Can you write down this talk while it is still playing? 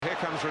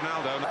comes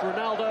Ronaldo.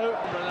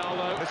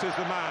 Ronaldo. This is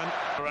the man.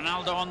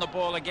 Ronaldo on the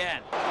ball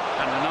again.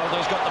 And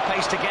Ronaldo's got the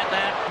pace to get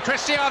there.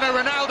 Cristiano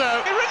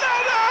Ronaldo.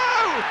 Ronaldo!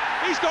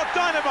 He's got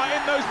dynamite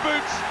in those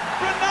boots.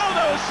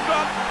 Ronaldo has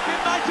struck.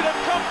 United have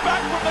come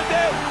back from the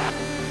dead.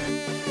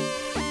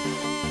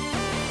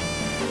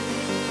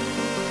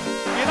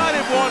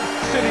 United 1,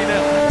 City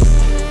 0.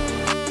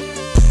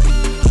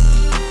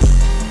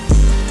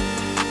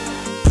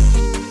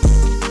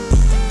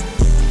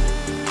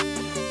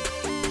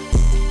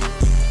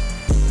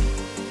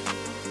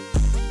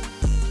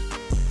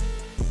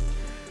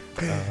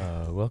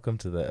 Welcome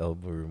to the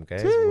Elbow Room,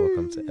 guys.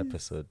 Welcome to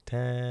episode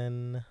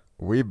 10.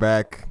 We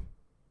back.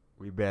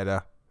 We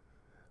better.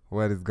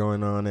 What is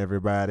going on,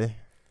 everybody?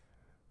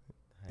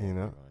 Hi,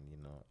 everyone.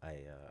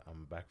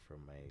 I'm back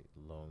from my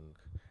long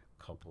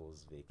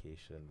couples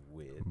vacation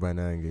with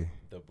Banangi.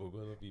 the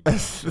Bogolobi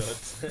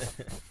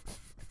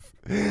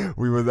shot.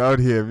 We was out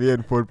here. Me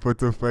and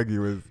Poto Faggy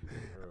was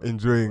Bro,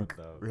 enjoying.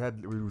 what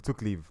We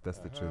took leave. That's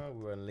the truth.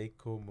 We were on Lake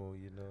Como,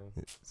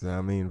 So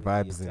I mean, with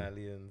vibes the and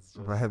Italians.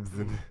 Just, vibes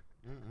and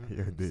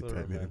You're the so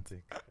Italians.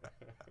 romantic.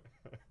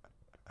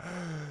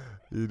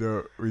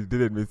 we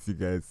didn't miss you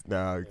guys.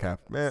 Nah, Cap,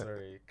 man.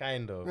 Sorry,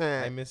 kind of.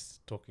 Meh. I miss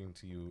talking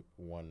to you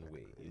one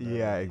way.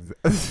 Yeah, I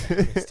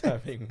exactly. missed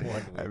having one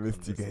way. I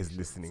missed you guys conversations.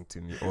 listening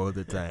to me all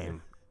the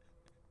time.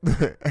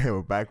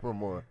 We're back for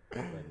more.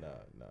 But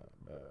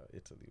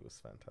Italy was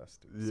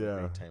fantastic. It's a Yeah.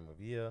 great time of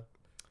year.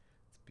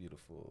 It's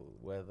beautiful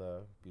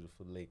weather,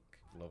 beautiful lake,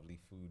 lovely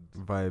food.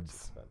 Vibes.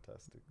 It's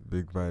fantastic.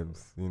 Big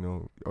vibes.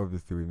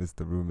 Obviously we missed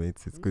the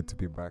roommates. It's good to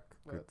be back.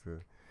 Good to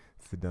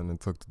sit down and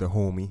talk to the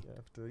homie.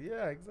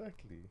 Yeah,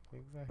 exactly.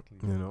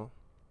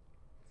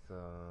 So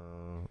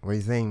what are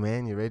you saying,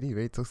 man? You ready? You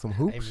ready to talk some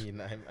hoops? I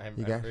mean, I'm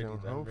You got ready. some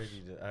I'm hopes?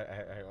 ready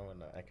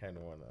to. I kind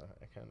of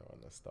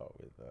wanna start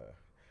with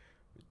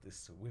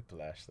this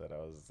whiplash that I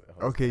was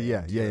Okay, yeah.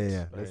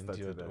 I Let's start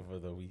endured with that. over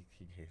the week,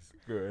 guys.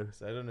 Good.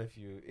 So I don't know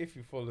if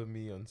you follow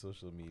me on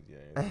social media,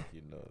 I think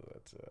you know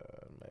that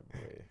my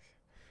boy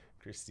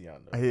Cristiano.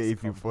 I hear has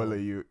if you come follow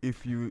home. you,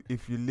 if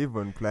you live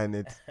on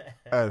planet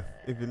Earth,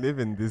 if you live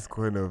in this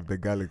corner of the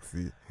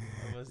galaxy,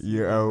 I'm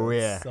you're assuming that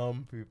aware.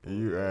 Some people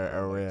You are that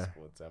like aware.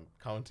 Sports. I'm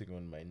counting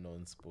on my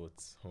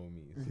non-sports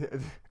homies Yeah,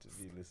 to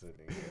be listening.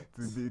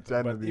 to be But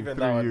channeling even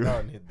through you. that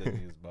one hit the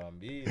news,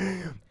 Bambi.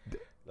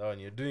 That one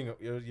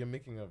you're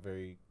making a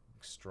very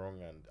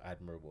strong and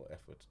admirable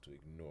effort to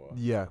ignore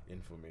Yeah,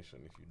 information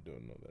if you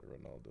don't know that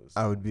Ronaldo's.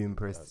 I would be has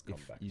impressed come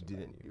if back you to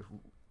didn't, Man U.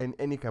 in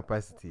any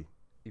capacity,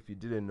 if you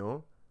didn't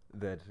know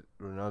that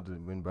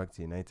Ronaldo went back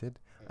to United,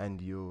 and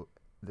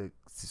the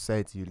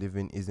society you live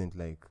in isn't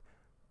like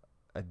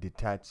a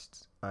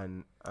detached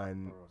and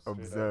straight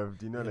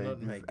observed. You're like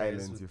not my these guys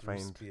islands who you threw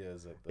find.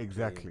 spears at the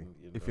Exactly.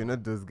 plane, If you're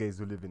not those guys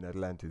who live in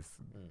Atlantis,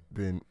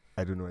 then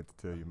I don't know what to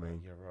tell you,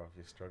 man. You're rough.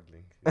 You're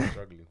struggling. You're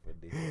struggling for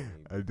days.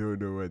 I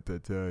don't know what to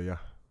tell you.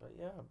 But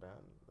yeah, man,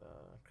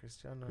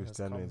 Cristiano has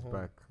Cristiano come is home.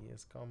 back. He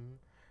has come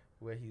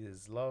where he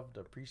is loved,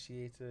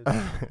 appreciated,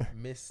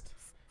 missed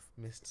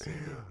so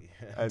dearly.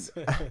 And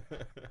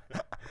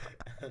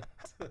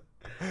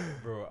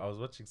bro, I was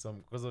watching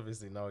because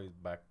obviously now he's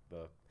back.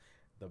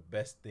 The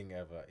best thing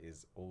ever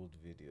is old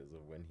videos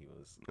of when he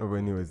was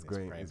When he in was his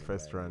going prime his in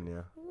first Man run, U.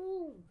 yeah.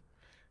 Woo.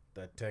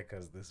 The tech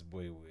as this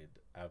boy would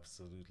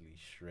absolutely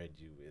shred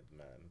you with,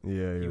 man.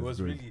 Yeah, He was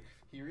good.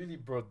 he really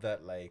brought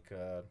that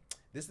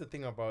this is the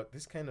thing about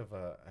this kind of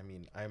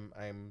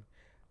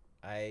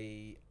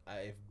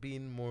I've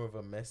been more of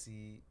a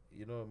messy,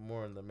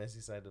 more on the messy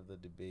side of the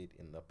debate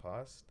in the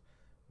past,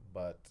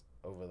 but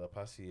over the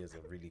past few years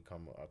I've really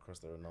come across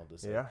the Ronaldo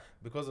side. Yeah.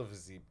 Because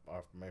obviously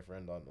my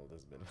friend Arnold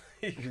has been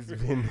He's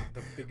been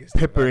the biggest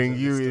peppering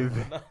you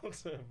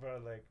evangelist of Ronaldo, bro,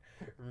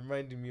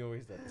 reminding me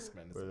always that this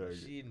man is a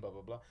machine, blah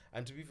blah blah.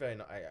 And to be fair,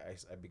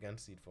 I began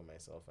to see it for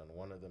myself, and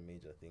one of the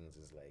major things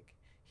is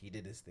he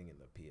did his thing in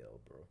the PL,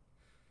 bro.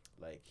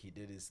 He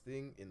did his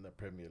thing in the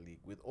Premier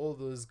League with all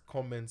those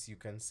comments you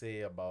can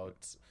say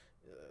about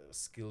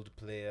skilled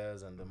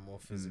players and the more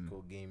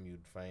physical game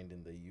you'd find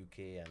in the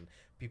UK, and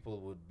people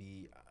would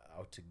be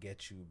out to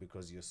get you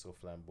because you're so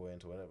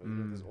flamboyant or whatever.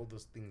 There's all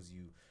those things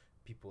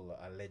people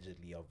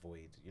allegedly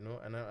avoid,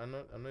 and I'm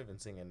not even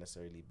saying I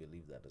necessarily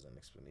believe that as an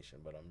explanation,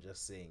 but I'm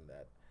just saying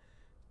that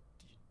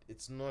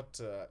it's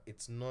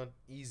not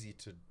easy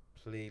to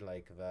play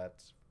like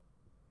that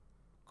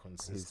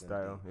consistently His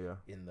style, yeah.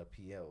 in the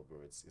PL,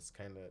 bro. It's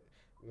kind of,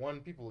 one,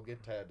 people will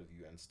get tired of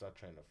you and start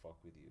trying to fuck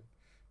with you,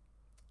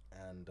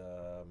 and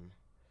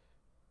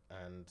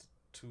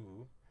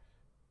two,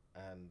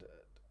 and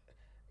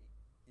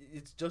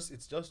it's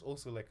just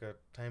also like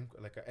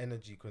a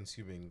energy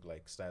consuming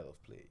style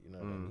of play, you know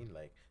what I mean?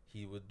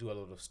 He would do a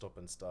lot of stop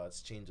and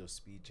starts, change of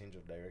speed, change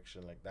of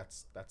direction,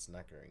 that's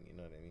knackering, you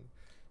know what I mean?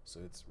 So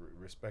it's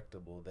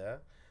respectable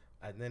there.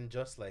 And then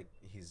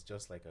he's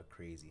just like a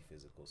crazy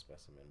physical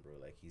specimen, bro.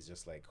 He's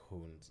just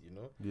honed,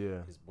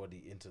 Yeah. his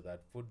body into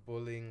that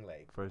footballing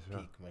For sure.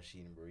 peak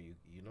machine, bro. You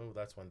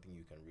that's one thing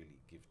you can really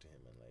give to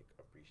him and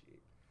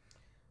appreciate.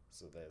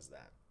 So there's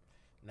that.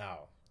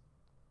 Now,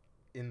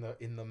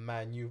 in the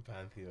Man U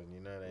pantheon, you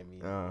know what I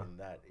mean?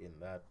 In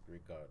that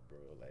regard, bro,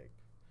 like,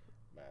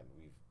 man,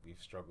 we've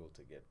struggled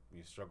to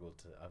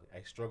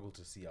I struggle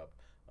to see a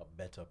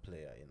better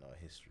player in our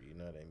history, you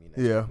know what I mean?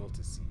 I struggle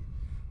to see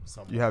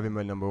someone. You have him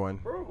at number one,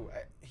 bro.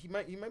 He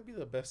might be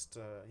the best.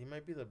 He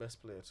might be the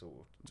best player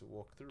to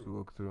walk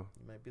through.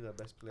 He might be the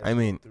best player. I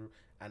mean, walk through.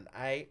 And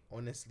I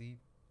honestly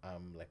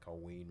am like a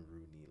Wayne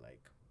Rooney,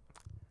 like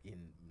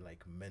in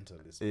like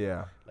mentalist.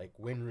 Yeah. Like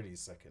Wayne Rooney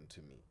is second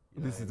to me.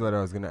 This is what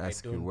I was gonna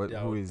ask you.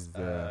 Who is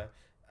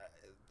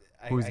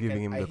who's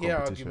giving him the competition? I hear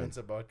arguments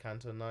about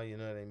Cantona. You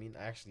know what I mean?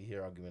 I actually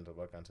hear arguments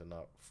about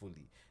Cantona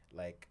fully.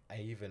 Like I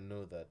even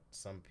know that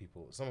some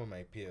of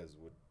my peers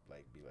would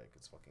like be like,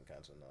 it's fucking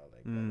Cantona,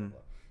 like blah, blah,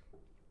 blah.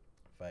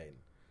 Fine.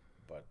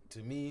 But to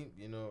me,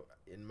 you know,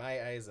 in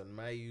my eyes and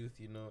my youth,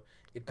 you know,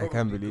 I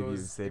can't believe you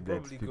said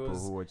that people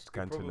who watched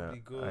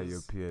Cantona are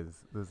your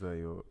peers. Those are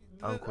your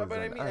uncles but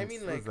and I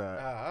mean, like,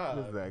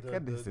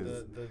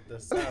 the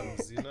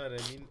Sams, you know what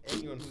I mean?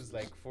 Anyone who's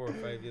like 4 or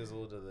 5 years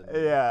older than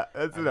me. Yeah,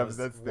 that's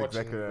exactly what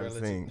I'm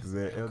saying.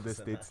 The elder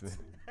statesman.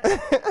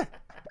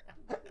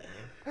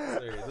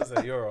 Sorry, those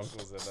are your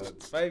uncles and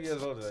aunts. 5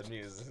 years older than me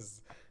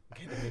is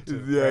getting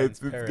into it's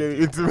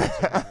getting into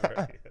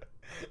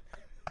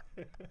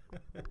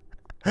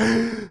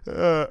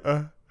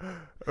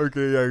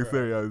okay, yeah,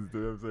 sorry, I'm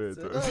sorry.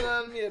 So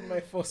not me and my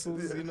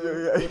fossils, you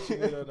know,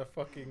 watching it on a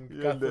fucking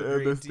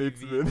cathode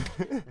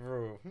TV,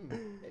 bro.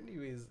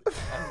 Anyways,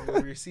 and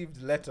we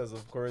received letters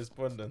of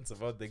correspondence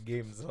about the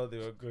games, how they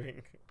were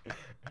going.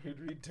 We'd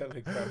read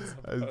telegrams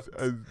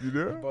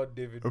about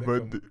David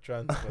Beckham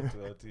transfer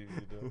to our team,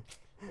 you know,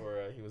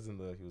 or he was in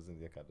the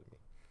academy.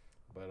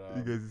 But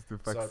you guys used to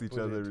fax each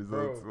other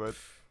results, what?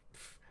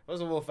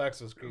 First of all,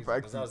 fax was crazy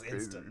because that was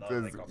instant. That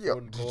was like a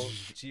phone call,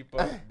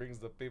 cheaper, brings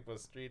the paper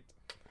straight.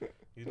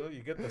 You know,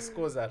 you get the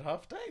scores at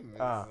halftime.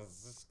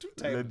 It's 2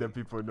 times. Let the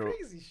people know.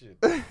 Crazy shit.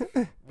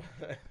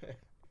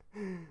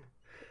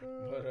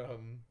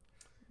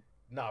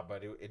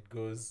 But it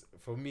goes,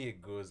 for me,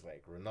 it goes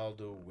like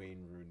Ronaldo,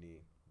 Wayne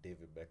Rooney,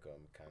 David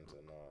Beckham,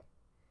 Cantona.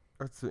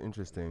 That's so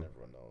interesting. And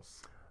everyone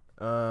else.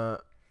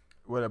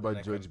 What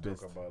about George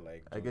Best?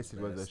 I guess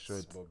it was a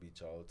short. Bobby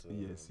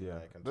Charlton. Yes, yeah.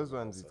 Those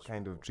ones is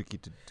kind of tricky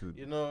to.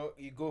 You know,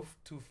 you go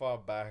too far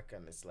back,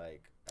 and it's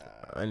like.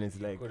 And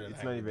it's like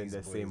it's not even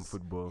the same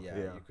football. Yeah,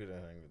 you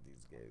couldn't hang with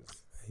these guys.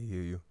 I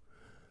hear you.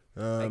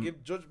 I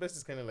give George Best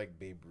is kind of like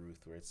Babe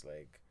Ruth, where it's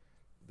like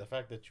the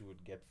fact that you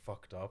would get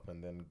fucked up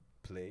and then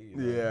play. You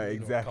know,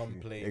 exactly.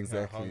 Come play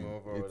exactly.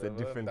 Hungover. It's a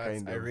different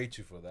kind of. I rate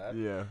you for that.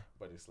 Yeah.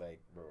 But it's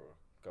like, bro,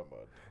 come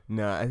on.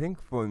 Nah, I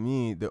think for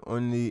me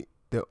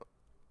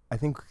I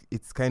think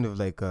it's kind of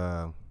like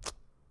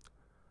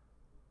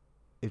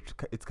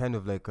it's kind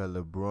of like a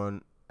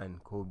LeBron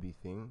and Kobe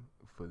thing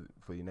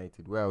for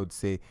United, where I would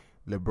say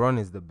LeBron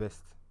is the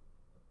best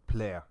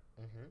player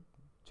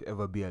to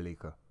ever be a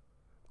Laker.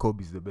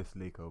 Kobe is the best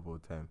Laker of all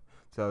time.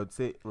 So I would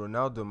say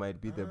Ronaldo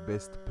might be the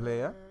best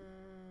player,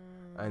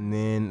 and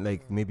then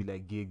like maybe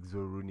like Giggs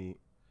or Rooney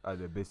are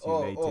the best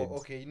United. Oh,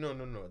 okay. No.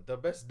 The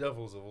best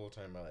Devils of all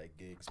time are like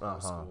Giggs,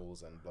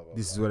 Scholes, and blah, blah,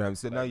 This is blah. what I'm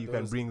saying. Like now you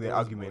can bring the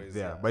argument boys,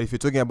 there. yeah. But if you're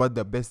talking about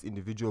the best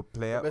individual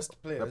player,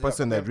 the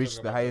person that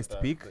reached the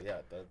highest peak,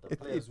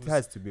 it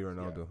has to be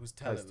Ronaldo. Yeah, whose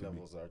talent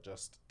levels are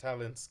just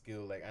talent,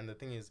 skill. Like, and the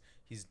thing is,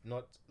 he's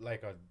not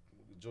like a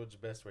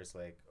George Best where it's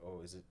like, oh,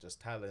 is it just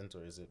talent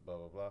or is it blah,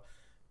 blah, blah.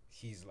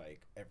 He's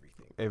like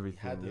everything. He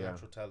had the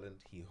natural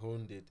talent. He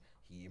honed it.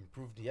 He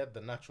improved. He had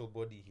the natural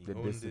body. He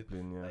honed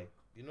discipline, it. Yeah. Like,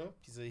 you know,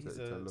 he's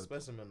a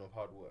specimen of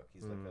hard work.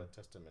 He's like a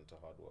testament to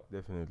hard work.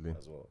 Definitely.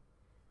 As well.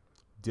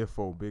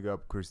 Therefore, big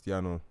up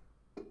Cristiano.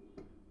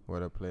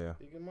 What a player.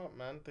 Big him up,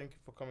 man. Thank you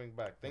for coming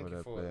back. Thank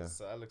you for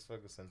Sir Alex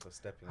Ferguson for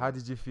stepping How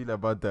did you feel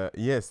about the...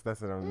 Yes,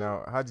 that's what I'm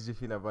now. How did you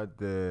feel about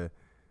the...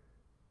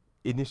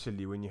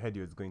 Initially, when you heard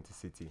you was going to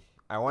City?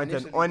 I want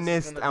an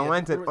honest... This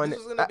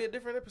was going to be a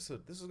different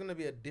episode.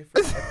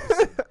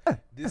 I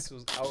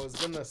was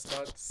going to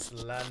start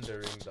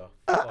slandering the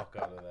fuck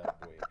out of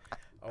that boy.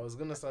 I was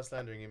going to start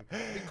slandering him.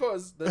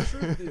 Because the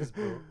truth is,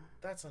 bro,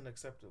 that's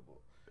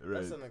unacceptable.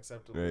 That's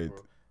unacceptable,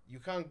 bro. You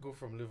can't go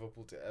from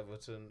Liverpool to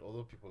Everton,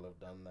 although people have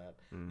done that.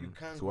 You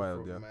can't go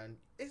wild, from, man.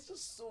 It's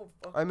just so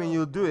fucked up.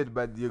 You'll do it,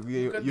 but you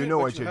know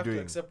what you're doing.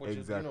 Exactly.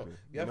 You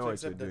have to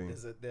accept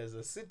that there's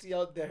a city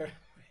out there.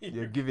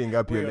 You're giving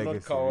up your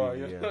legacy.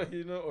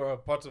 You know, or a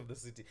part of the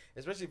city.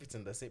 Especially if it's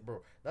in the same...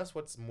 Bro, that's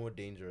what's more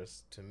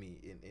dangerous to me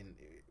in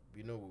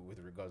you know, with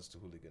regards to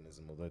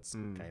hooliganism, although it's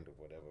kind of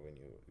whatever when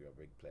you're a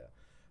big player.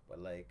 But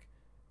like,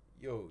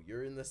 yo,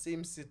 you're in the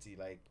same city.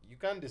 Like, you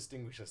can't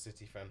distinguish a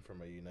City fan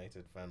from a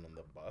United fan on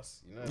the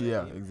bus. You know what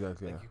I mean?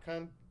 Exactly. Like, you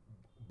can't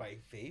by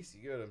face.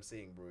 You get what I'm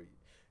saying, bro?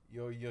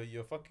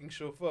 Your fucking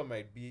chauffeur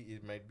might be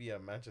a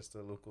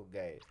Manchester local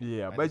guy.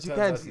 Yeah, and but you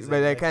can't.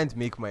 But I can't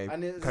make my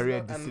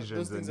career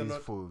decisions on these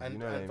fools. And, you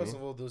know what I mean? First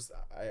of all, those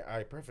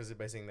I preface it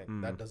by saying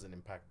that doesn't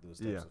impact those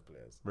types of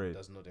players. Right. It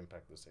does not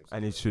impact those types.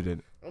 And of it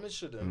shouldn't. And it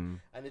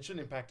shouldn't. And it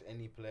shouldn't impact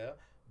any player.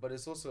 But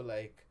it's also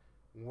like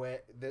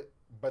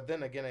but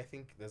then again, I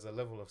think there's a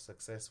level of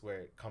success where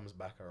it comes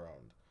back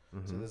around.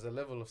 So there's a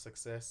level of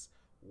success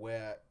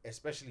where,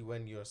 especially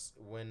when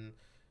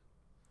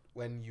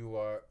when you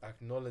are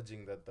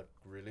acknowledging that the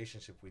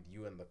relationship with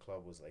you and the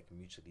club was like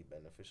mutually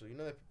beneficial. You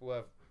know that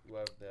people who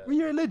have their Well,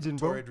 you're a legend,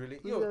 bro.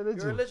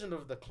 you're a legend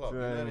of the club. You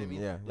know what I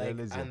mean? Yeah, like, you're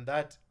a legend. and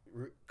that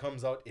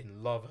comes out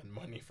in love and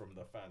money from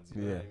the fans.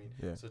 You know what I mean?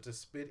 Yeah. So to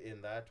spit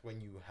in that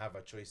when you have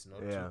a choice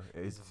not Yeah,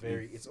 to,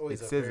 it's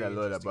always it a says very a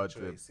lot interesting about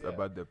choice.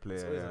 about the player.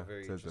 It's always Yeah, a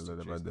very it says a lot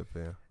interesting about choice. the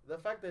player. The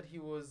fact that he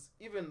was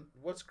even,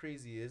 what's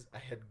crazy is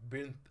it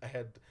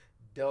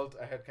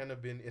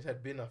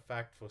had been a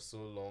fact for so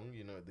long.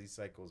 You know, these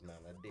cycles, man,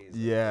 are days.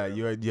 Yeah,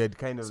 you had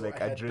kind of so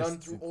like I had addressed gone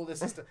through all this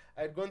system.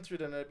 I had gone through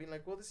it and I'd been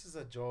like, well, this is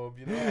a job,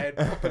 you know. I had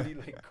properly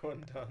like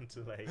gone down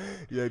to like.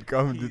 You had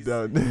calmed it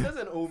down. He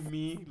doesn't owe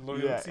me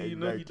loyalty, Yeah, you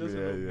know. He exactly, doesn't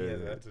owe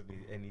me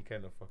yeah. any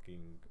kind of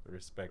fucking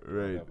respect or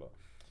Right. whatever.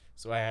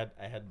 So I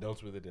had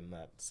dealt with it in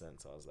that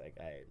sense. I was like,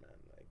 alright, man,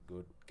 like,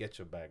 go get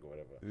your bag or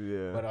whatever.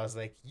 Yeah. But I was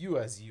like, you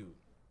as you,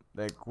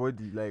 Like, what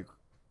do you like?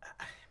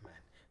 man,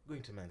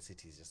 going to Man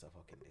City is just a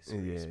fucking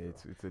disgrace. Yeah, bro.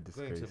 it's a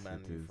disgrace. Going to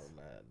Man it U is.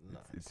 from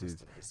It just is. a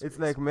disgrace. It's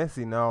like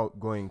Messi now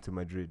going to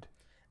Madrid.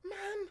 man,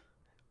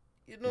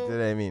 you You know know,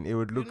 what I mean? It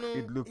would look, know, it'd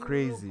it would look look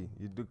crazy.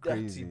 You'd look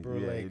dirty, crazy, bro,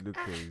 Yeah, like, it'd look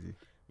crazy.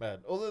 man.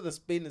 Although the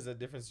Spain is a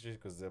different situation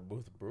because they're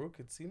both broke,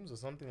 it seems, or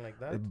something like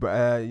that. But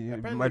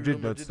Apparently Madrid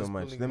Real not so is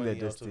much. pulling Them they're money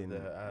out just of in.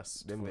 their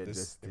ass Them for they're this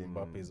just in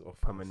Mbappe's offense.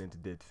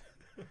 permanent debt.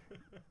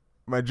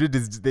 Madrid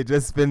is they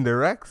just spend the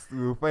racks.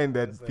 We'll find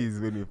that It's like, piece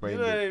when we find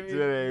know what I it. Do you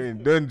know what I mean?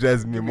 mean? Don't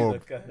jazz me Give me the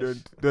up. cash.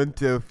 Don't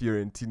tell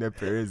Fiorentina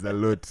Perez a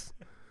lot.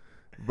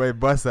 But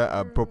Barca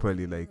are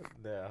properly like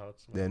They're out.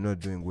 Man. they're not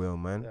doing well,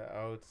 man. They're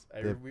out.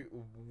 They're-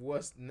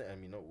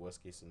 Not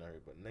worst case scenario,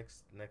 but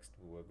next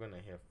we're gonna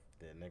hear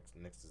the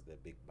next is the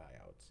big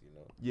buyouts. You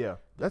know, Yeah,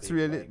 that's big,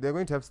 really like, they're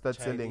going to have to start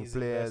selling Chinese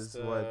players.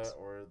 investor What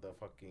or the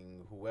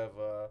fucking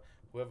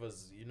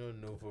whoever's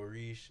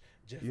Novorish,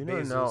 Jeff you know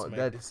Bezos now might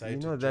that decide you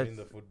know to join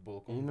that the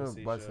football you know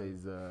conversation. Barca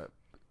is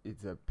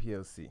it's a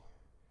PLC,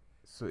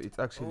 so it's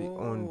actually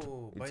owned.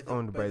 by It's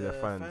owned by the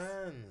fans.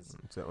 fans.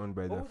 It's owned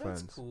by the Oh,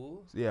 that's fans.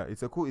 cool. So yeah,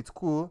 it's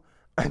cool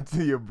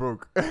until you're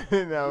broke.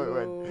 Now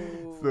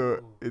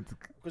so it's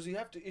because you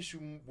have to issue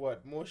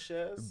more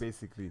shares.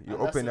 basically you And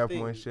that's open the up thing,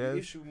 more you shares.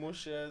 issue more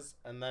shares,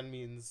 and that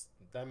means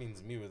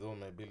me with all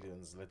my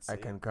billions. Let's say I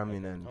can come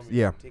in and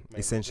take my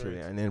essentially,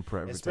 majority. and then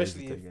privatize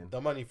Especially it if again.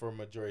 the money for a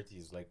majority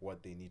is like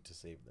what they need to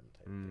save them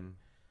type thing.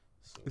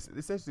 So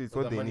Essentially, it's so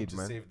what the they money need, to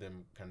man. save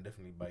them can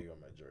definitely buy you a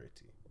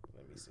majority.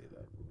 Let me say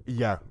that.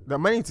 Yeah, the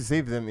money to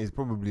save them is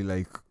probably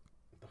like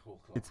The whole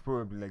club. it's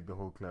probably like the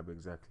whole club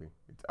exactly.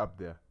 It's up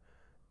there.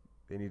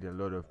 They need a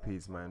lot of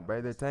pace, man.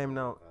 By the time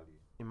now,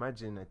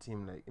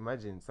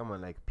 imagine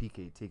someone like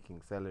PK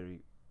taking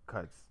salary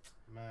cuts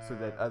so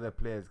that other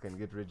players can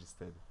get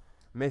registered.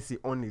 Messi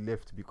only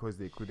left because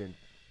they couldn't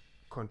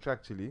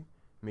contractually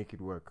make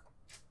it work.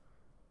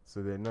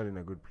 So they're not in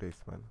a good place,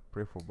 man.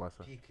 Pray for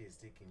Barca. PK is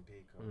taking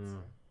pay cuts.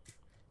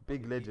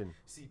 Big legend.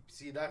 See,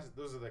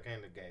 those are the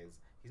kind of guys.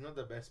 He's not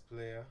the best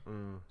player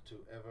to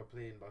ever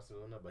play in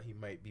Barcelona, but he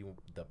might be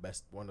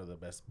one of the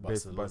best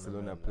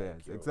Barcelona men, players.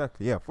 like, yo.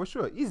 Exactly. Yeah, for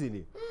sure.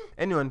 Easily.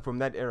 Anyone from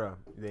that era,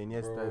 the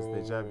Iniestas,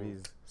 the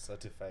Xavis,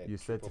 certified. you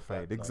triple certified.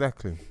 platinum.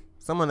 Exactly.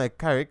 Someone like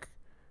Carrick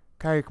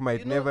might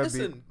You know, never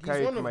listen, be. he's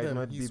Carrick one of might them.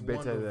 not be He's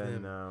better one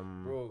of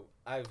than. Bro,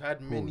 I've had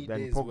many than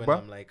days when Pogba?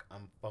 I'm like,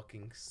 I'm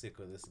fucking sick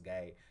of this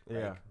guy.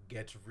 Yeah. Like,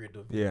 get rid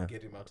of him. Yeah.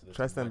 Get him out of the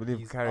Trust team. and But believe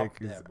he's Carrick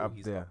there, is bro. up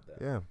He's there. up there.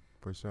 Yeah,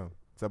 for sure.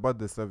 It's about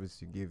the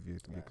service you give you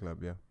to the Man.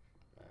 club. Yeah.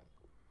 Man.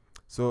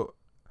 So,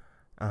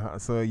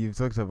 so you've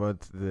talked about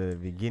the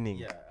beginning.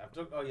 Yeah, I've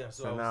talked. Oh yeah.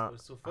 So now,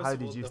 first how of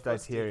did all, you the start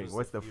first stage hearing? was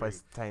What's the theory.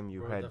 first time you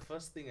Bro, heard? the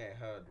first thing I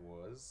heard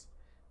was,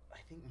 I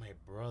think my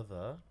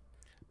brother,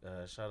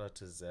 shout out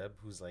to Zeb,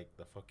 who's like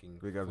the fucking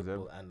Big up,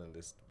 football Zeb.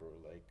 analyst, bro.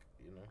 Like,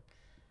 you know,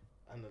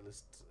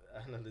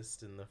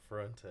 analyst in the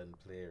front and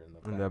player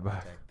in In the the back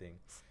back. type thing.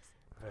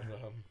 But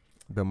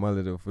The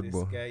mullet of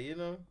football. this guy, you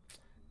know,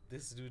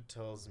 this dude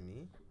tells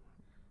me,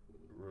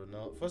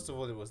 Ronaldo. First of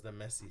all, it was the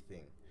Messi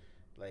thing.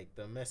 Like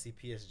the Messi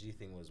PSG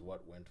thing was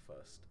what went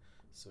first.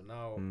 So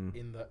now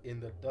in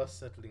the dust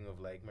settling of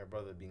like my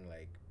brother being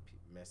like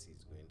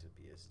Messi's going to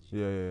PSG,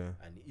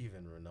 Yeah. and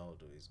even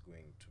Ronaldo is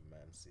going to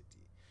Man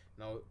City.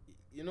 Now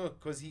you know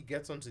because he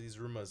gets onto these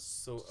rumors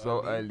so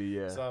early,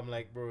 yeah. So I'm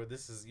like, bro,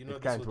 this is It this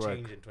can't will work.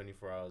 change in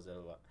 24 hours. Blah,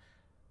 blah, blah.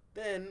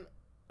 Then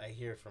I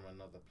hear it from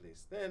another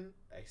place. Then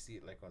I see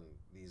it like on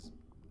these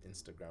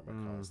Instagram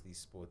accounts, these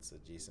sports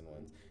adjacent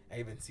ones. I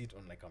even see it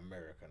on like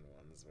American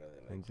ones where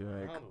they're like, And you're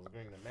like, Ronaldo's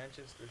going to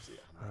Manchester City.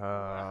 I'm like,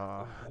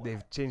 wow.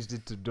 they've changed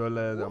it to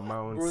dollars What?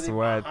 amounts. Bro, they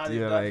What? had it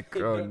You're down- like,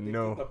 they oh put the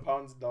no.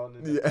 pounds down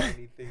and Yeah.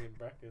 anything in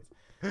brackets.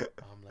 I'm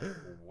like,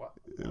 what?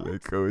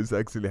 Like, oh, it's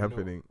actually No.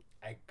 happening.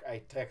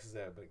 I text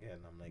Zeb again.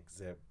 I'm like,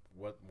 Zeb,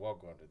 what on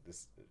did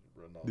this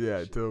Ronaldo?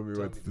 Yeah, shit? tell me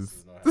what's this this.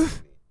 is not happening.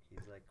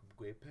 He's like,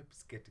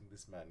 Pep's getting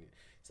this man.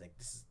 He's like,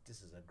 this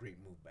is a great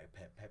move by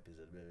Pep. Pep is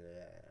a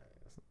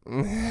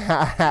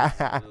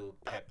little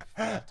Pep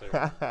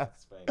flatterer.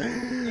 That's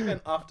fine. Even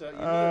after, you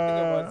know the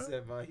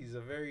thing about Zeb, he's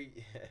a very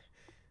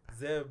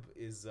Zeb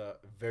is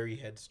very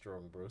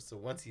headstrong, bro. So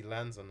once he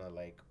lands on a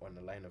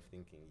line of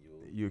thinking,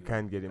 You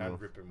can't get him can't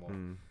off. rip him off.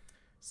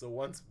 So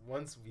once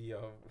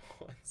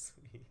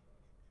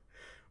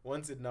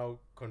it now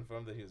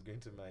confirmed that he was going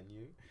to Man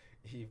U,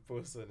 he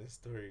posted on his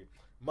story,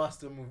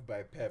 "Master move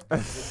by Pep." The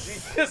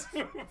genius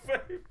move by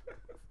Pep.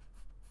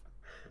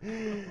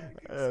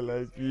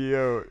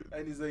 Yo.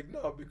 And he's like,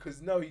 no,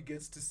 because now he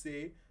gets to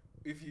say,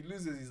 if he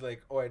loses, he's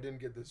like, oh, I didn't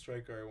get the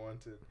striker I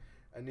wanted.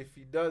 And if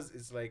he does,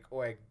 it's like,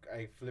 oh, I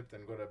flipped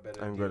and got a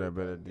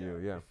better deal.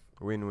 Yeah.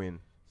 Win-win.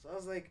 So I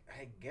was like,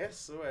 I guess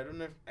so. I don't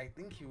know I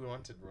think he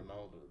wanted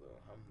Ronaldo, though.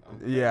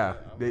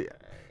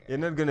 You're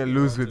not going to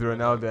lose with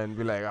Ronaldo and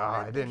be like,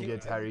 I didn't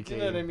get Harry Kane.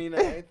 You know what I mean?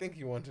 I think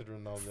he wanted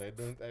Ronaldo. I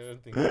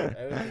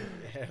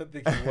don't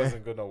think he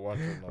wasn't going to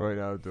want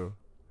Ronaldo.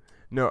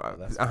 No,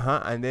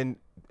 and then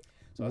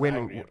so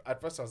when at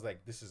first I was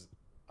like, this is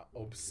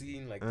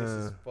obscene, like this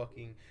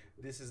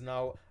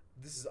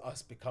is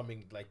us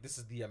becoming like, this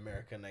is the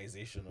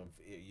Americanization of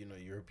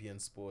European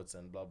sports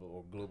and blah blah,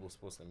 or global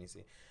sports, let me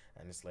say.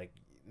 And it's like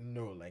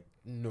no,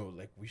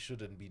 we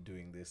shouldn't be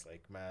doing this,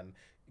 like, man,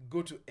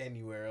 go to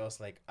anywhere else.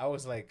 Like I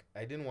was like,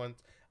 I didn't want,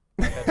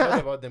 I thought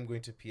about them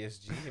going to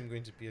PSG, him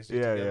going to PSG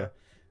together.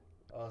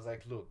 I was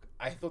like, look,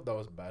 I thought that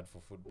was bad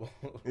for football.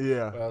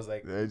 Yeah. But I was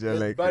like,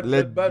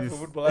 let bad for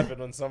football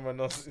happen on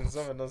someone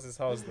else's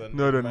house then.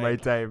 Not on my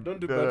time. Don't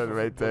do not bad on for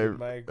my football time. in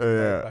my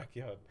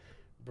backyard.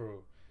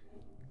 Bro.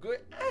 Going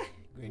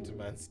to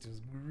Man City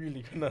was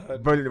really gonna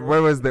hurt. But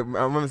what was the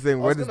I'm saying,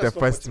 what is the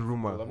first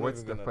rumor? Football.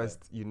 What's the first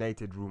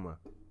United rumor?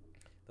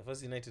 The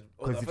first United,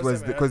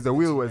 because the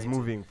wheel was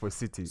moving for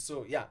City.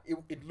 So yeah,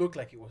 it looked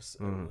like it was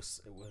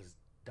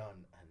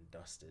done and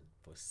dusted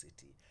for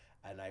City.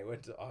 And I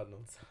went to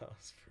Arnold's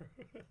house, bro.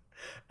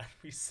 And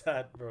we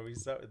sat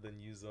with the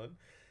news on.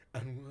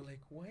 And we were like,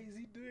 why is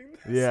he doing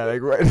this? Yeah,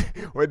 like,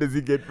 what does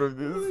he get from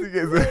this?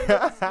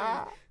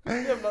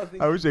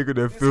 I wish I could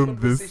have filmed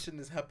this. This conversation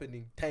is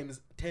happening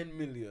times 10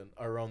 million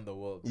around the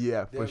world.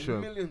 Yeah, there for sure.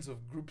 There are millions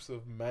of groups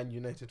of Man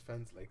United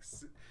fans, like,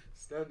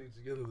 standing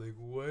together, like,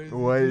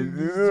 why is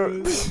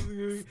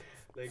this?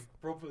 Like,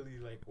 properly,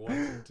 like,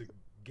 wanting to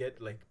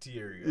get, like,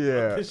 teary.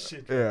 Yeah, This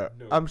shit. yeah.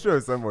 No, I'm sure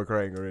some were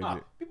crying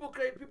already. People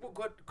cried, people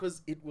got,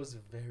 because it was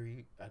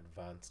very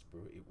advanced,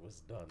 bro. It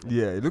was done.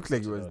 Yeah, it looked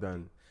like it was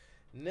done.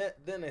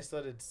 Then I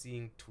started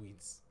seeing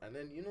tweets, and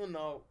then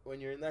now when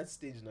you're in that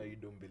stage, now you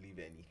don't believe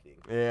anything.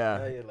 Yeah.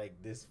 Now you're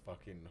like, this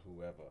fucking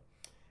whoever.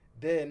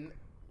 Then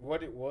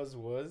what it was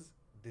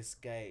this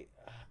guy,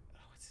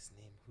 what's his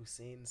name?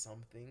 Hussein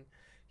something.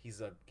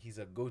 He's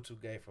a go-to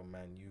guy for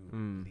Man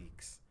U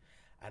leaks.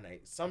 And I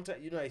sometimes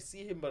I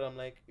see him, but I'm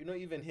like,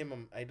 even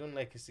him, I don't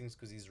like his things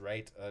because he's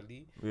right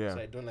early. Yeah. So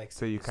I don't like.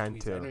 So you can't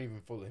tweets. tell. I don't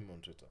even follow him on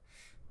Twitter.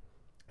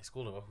 It's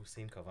called about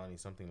Hussein Cavani,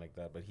 something like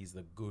that, but he's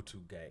the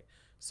go-to guy.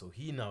 So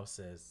he now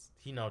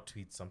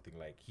tweets something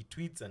like, he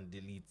tweets and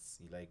deletes,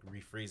 he like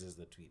rephrases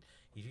the tweet.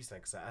 He tweets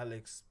like, Sir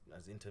Alex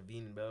has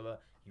intervened, blah, blah, blah.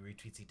 He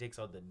retweets, he takes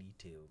out the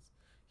details.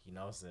 He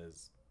now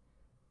says,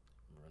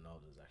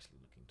 Ronaldo is actually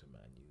looking to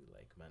Man U,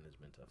 like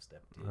management have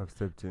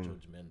stepped in.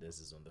 George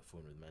Mendes is on the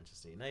phone with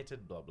Manchester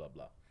United, blah, blah,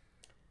 blah.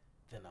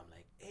 Then I'm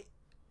like, hey,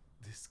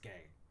 this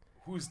guy,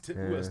 who has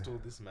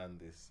told this man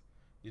this?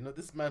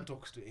 This man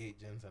talks to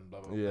agents and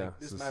blah, blah, blah. Yeah, like,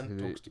 this man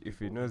talks to if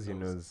people. he knows, he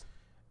knows.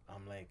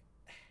 I'm like,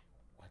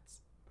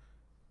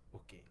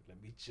 okay, let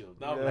me chill.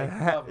 Now,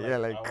 Yeah.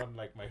 I want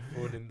like my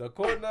phone in the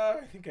corner.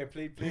 I think I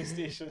played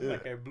PlayStation.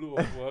 Like I blew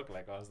off work.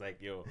 Like I was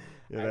like, yo,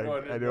 I don't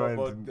want to know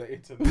about the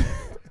internet.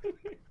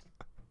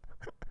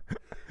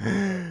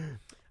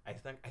 I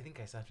think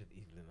I sat with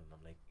Evelyn and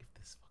I'm like, if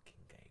this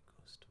fucking guy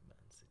goes to Man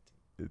City,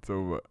 it's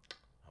over.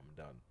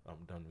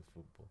 I'm done with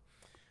football.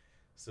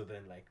 So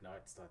then now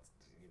it starts.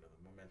 The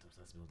momentum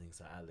starts building.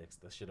 Sir Alex,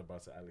 the shit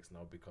about Sir Alex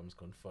now becomes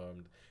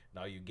confirmed.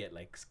 Now you get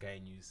like Sky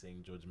News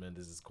saying George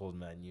Mendes is called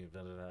Man U.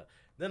 Blah, blah, blah.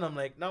 Then I'm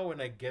like, now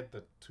when I get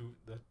the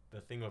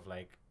thing of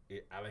like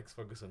Alex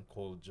Ferguson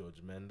called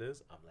George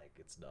Mendes, I'm like,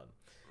 it's done.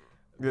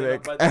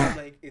 But I'm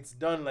like, it's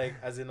done. Like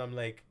as in, I'm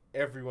like,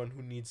 everyone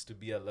who needs to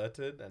be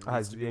alerted and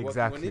needs to be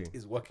working on it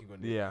is working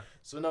on it. Yeah.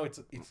 So now it's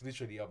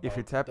literally about, if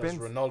it happens,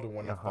 does Ronaldo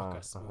want to fuck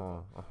us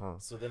over?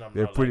 So then I'm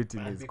they now put like, it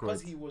in his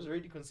because court. he was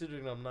already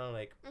considering. I'm now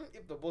like,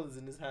 if the ball is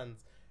in his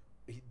hands,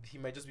 he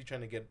might just be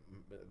trying to get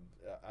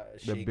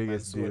Sheikh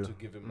biggest Mansour deal. to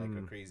give him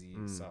like a crazy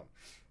sum.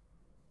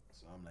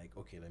 So I'm like,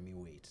 okay, let me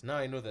wait. Now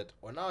I know that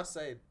on our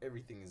side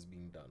everything is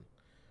being done.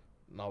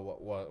 Now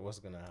what's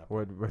gonna happen?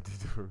 What did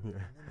you do? Yeah.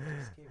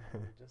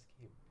 And then it just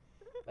came.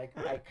 Like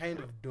I kind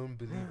of don't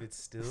believe it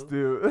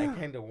still. I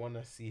kind of want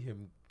to see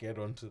him get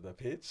onto the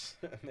pitch.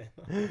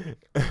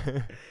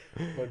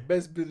 But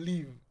best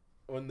believe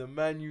on the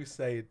Man U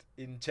side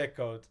in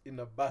checkout in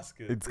a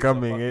basket. It's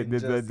coming.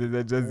 There's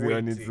a jersey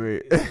on its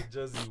way. There's a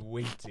jersey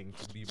waiting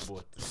to be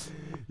bought.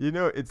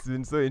 It's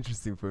been so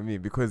interesting for me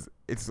because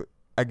it's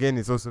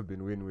also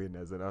been win-win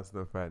as an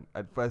Arsenal fan.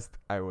 At first,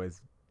 I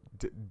was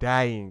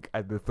dying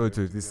at the thought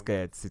of this guy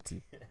at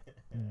City,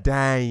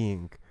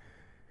 dying,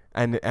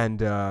 and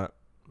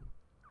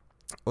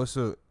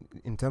also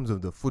in terms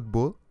of the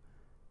football,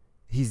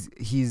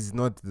 he's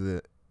not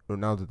the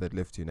Ronaldo that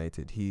left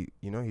United.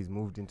 He's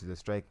moved into the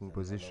striking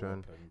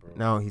position.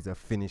 Now he's a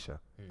finisher.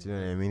 Do you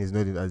know what I mean? He's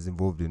not as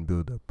involved in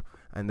build-up,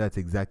 and that's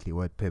exactly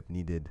what Pep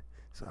needed.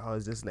 So I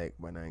was just like,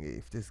 Manange,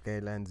 if this guy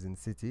lands in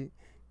City,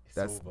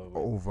 that's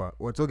over.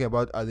 We're talking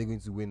about, are they going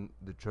to win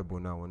the treble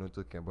now? We're not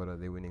talking about, are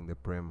they winning the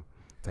Prem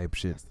type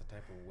shit. That's the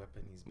type of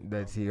weapon he's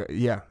become.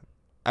 Yeah.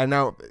 And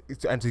now,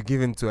 to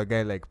give him to a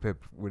guy like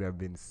Pep would have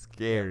been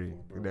scary.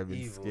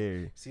 Evil.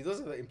 Scary. See, those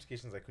are the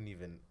implications I couldn't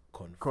even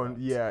confront.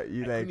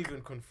 Couldn't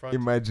even confront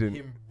imagine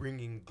him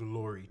bringing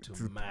glory to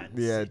Man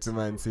City. Yeah, to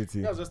Man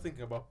City. I was just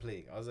thinking about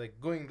playing. I was like,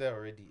 going there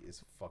already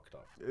is fucked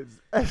up.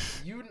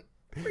 You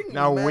bring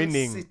now Man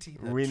winning, City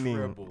the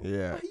treble.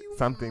 Yeah,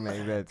 something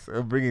like that.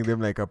 So bringing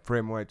them like a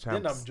Prem or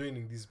champs. Then I'm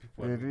joining these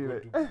people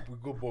and we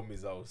go bomb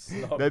his house.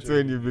 No, that's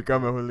when you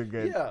become a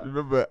hooligan. Yeah,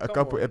 remember a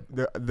couple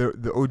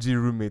the OG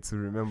roommates who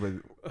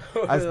remember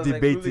us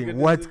debating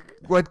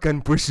what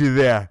can push you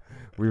there.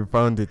 We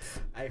found it.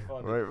 I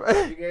found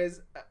it. You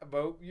guys,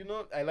 but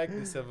I like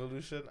this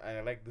evolution and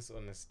I like this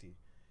honesty.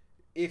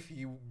 If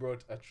you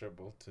brought a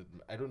treble to,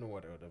 I don't know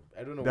what I would have.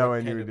 I don't know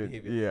what kind of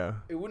behavior. Yeah.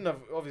 It wouldn't have.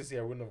 Obviously,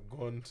 I wouldn't have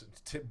gone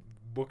to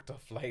booked a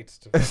flight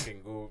to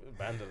fucking go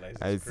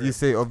vandalize. You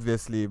say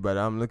obviously, but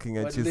I'm looking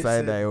at you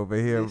side eye over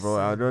here, bro.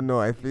 I don't know.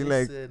 I feel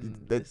like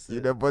that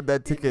you'd have bought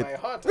that ticket.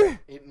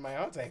 In my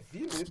heart, I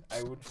feel it.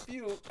 I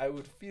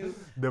would feel.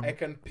 I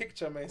can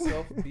picture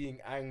myself being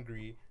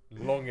angry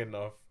long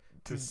enough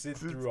to sit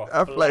through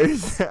a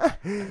flight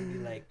and be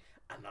like,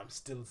 and I'm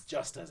still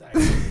just as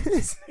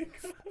angry.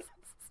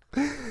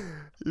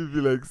 You'd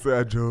be like, so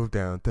I drove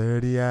down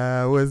 30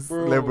 hours,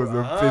 bro, levels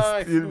of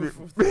I flew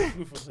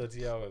for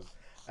 30 hours,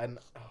 and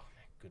oh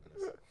my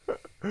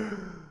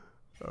goodness.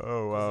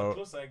 Oh wow. The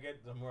closer I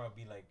get, the more I'll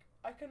be like,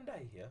 I can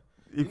die here.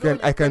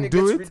 I can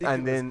do it, ridiculous.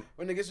 And then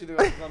when it gets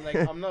ridiculous,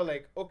 I'm not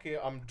like, okay,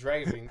 I'm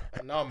driving,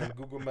 and now I'm in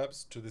Google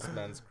Maps to this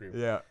man's crib.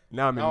 Yeah,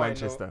 now I'm in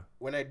Manchester.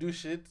 When I do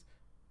shit,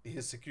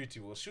 his security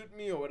will shoot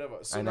me or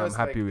whatever. So and I'm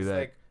happy with that.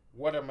 Like,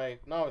 what am I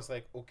now? It's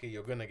like, okay,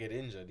 you're gonna get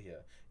injured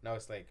here. Now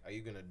it's like, are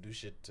you gonna do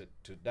shit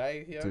to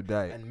die here? To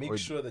die and make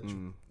sure that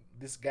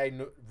this guy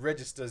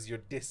registers your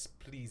dis,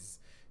 please.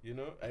 I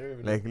don't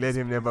even like let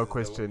him never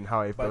question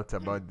how I felt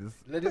about this.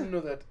 Let him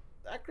know that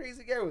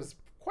crazy guy was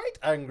quite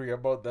angry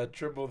about that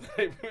treble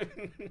that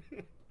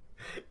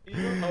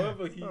I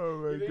however he,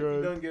 if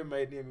you don't get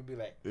my name, he'd be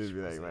like,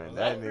 man,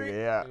 that nigga,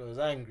 yeah. He was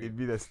angry. It'd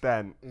be the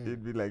Stan.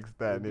 It'd be like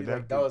Stan.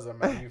 That was a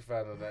Man U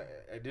fan, and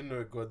I didn't know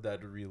it got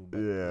that real. But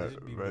yeah, it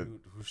should be me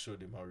who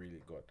showed him how real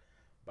it got.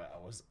 But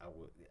I was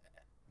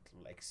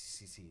like,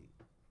 see,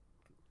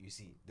 you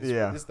see, this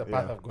is the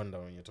path I've gone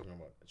down when you're talking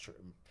about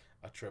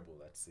a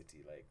treble at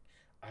City. Like,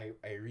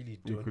 I really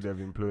don't. You could have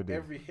imploded.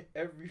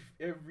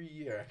 Every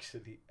year,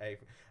 actually,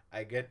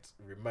 I get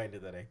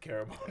reminded that I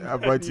care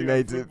about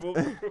United.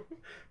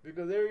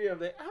 Because every year I'm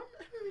like,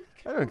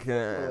 I don't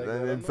care. Like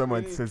and then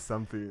someone says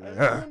something. I'm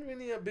not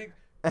really a big.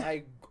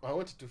 I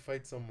wanted to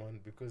fight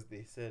someone because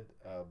they said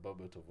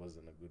Berbatov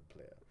wasn't a good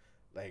player.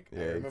 Like,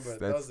 I remember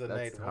that was the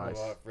night one of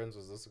our friends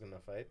was also gonna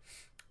fight,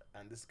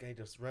 and this guy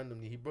just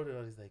randomly he brought it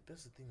out. He's like,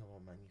 "That's the thing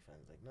about Man U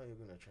fans. Like, now you're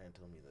gonna try and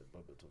tell me that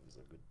Berbatov is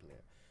a good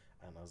player."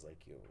 And I was like,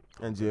 yo.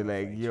 And you're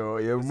like, yo,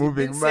 you're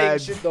moving mad. He's been saying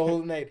shit the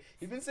whole night.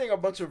 He's been saying a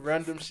bunch of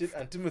random shit,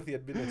 and Timothy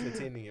had been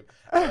entertaining him.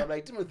 And I'm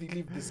like, Timothy,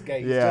 leave this guy.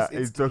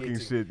 He's talking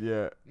shit,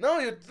 yeah. No,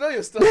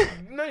 you're still.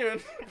 No, you're.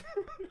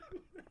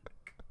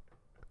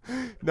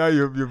 Now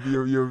you're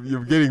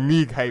getting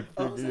me hype.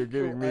 You're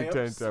getting me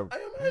turned up. I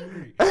am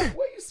angry.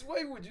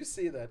 Why would you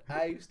say that?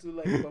 I used to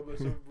like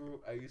Berbatov, bro.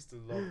 I used to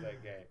love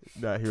that guy.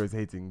 Nah, he was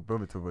hating.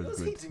 Berbatov was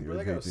good. Hating, bro.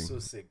 That guy was so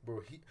sick,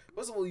 bro. He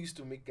first of all used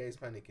to make guys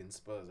panic in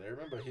Spurs. I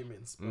remember him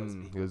in Spurs.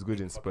 He was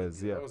good in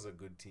Spurs. Yeah, that was a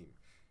good team.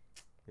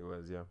 He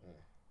was, yeah.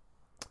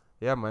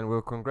 Yeah, man.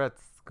 Well,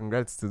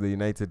 congrats to the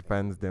United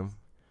fans. Them.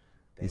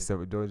 He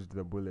dodged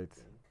the bullet.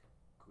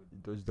 He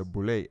dodged the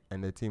bullet,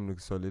 and the team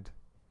looks solid.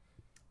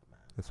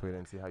 Let's wait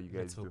and see how you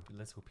guys do.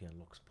 Let's hope he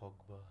unlocks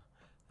Pogba.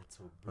 Let's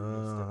hope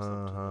Bruno steps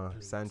up to the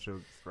plate.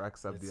 Sancho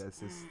racks up the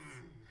assists.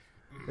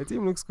 The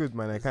team looks good,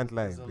 man. I can't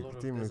lie. The team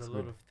looks good. There's a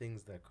lot of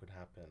things that could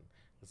happen.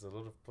 There's a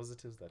lot of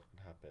positives that could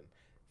happen.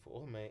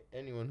 For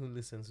anyone who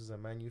listens who's a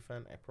Man U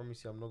fan, I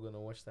promise you I'm not gonna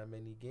watch that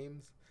many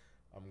games.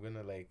 I'm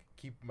gonna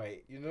keep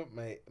my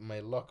my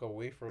luck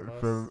away from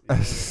us. You know what I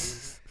mean?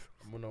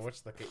 I'm gonna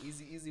watch like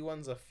easy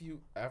ones. A few.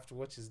 I have to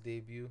watch his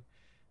debut.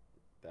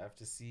 I have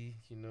to see.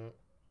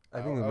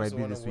 I think it might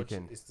be this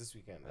weekend. It's this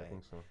weekend. I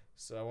think so.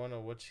 So I want to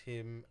watch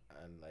him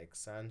and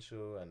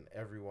Sancho and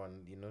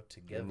everyone,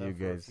 together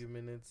for a few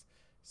minutes,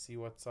 see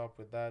what's up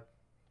with that.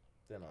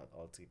 Then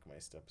I'll take my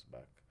steps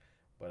back.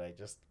 But I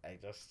just,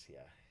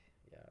 yeah.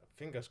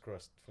 Fingers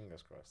crossed.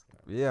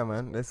 Yeah,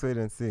 man. Let's wait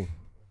and see.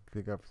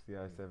 Pick up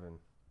CR7.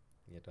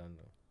 You don't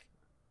know.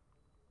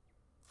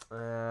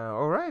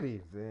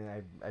 Alrighty.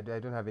 I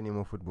don't have any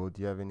more football.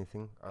 Do you have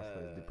anything? After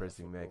it's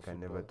depressing me. I can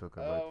never talk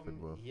about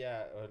football.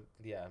 Yeah,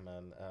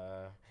 man.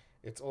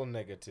 It's all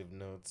negative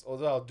notes.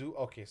 Although I'll do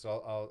okay, so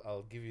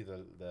I'll give you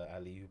the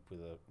alley oop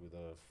with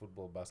a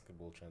football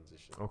basketball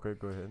transition. Okay,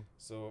 go ahead.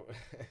 So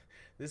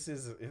this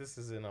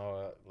is in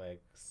our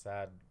like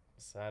sad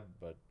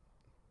but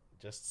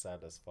just sad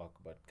as fuck,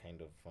 but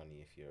kind of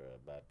funny if you're a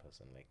bad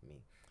person like me,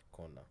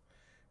 corner,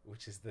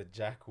 which is the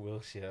Jack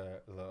Wilshere.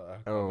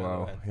 Oh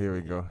wow, here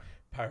we go.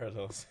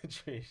 Parallel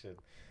situation.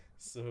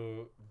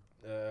 So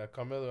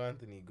Carmelo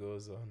Anthony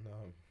goes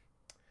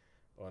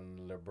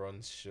on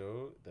LeBron's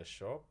show, The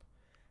Shop,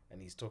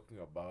 and he's talking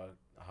about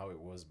how it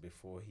was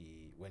before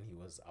when he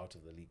was out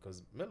of the league,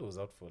 because Melo was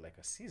out for like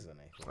a season,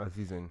 I think. A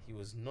season. He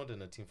was not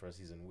in a team for a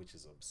season, which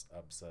is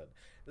absurd.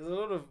 There's a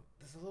lot of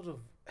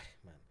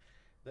man.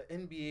 The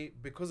NBA,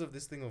 because of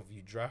this thing of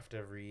you draft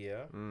every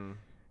year, and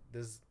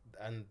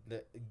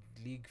the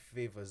league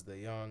favors the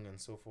young and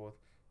so forth.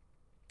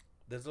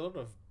 There's a lot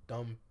of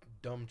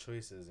dumb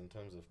choices in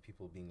terms of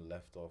people being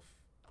left off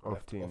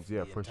teams,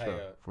 for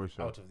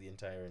sure. Out of the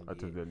entire NBA.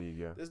 Out of the league,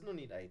 yeah. There's no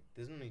need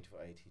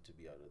for IT to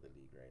be out of the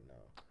league right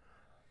now.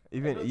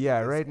 Even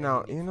right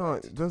now,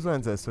 those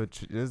ones are so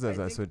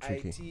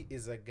tricky. IT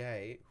is a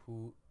guy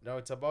who now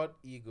it's about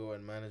ego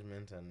and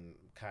management and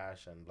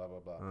cash and blah blah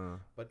blah.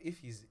 But if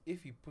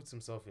he puts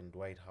himself in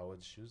Dwight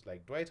Howard's shoes,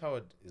 like Dwight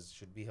Howard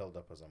should be held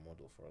up as a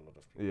model for a lot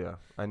of people. Yeah,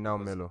 and now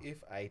Melo. If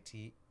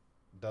IT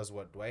does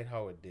what Dwight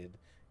Howard did,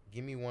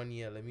 give me 1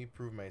 year, let me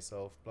prove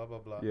myself, blah blah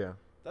blah. Yeah.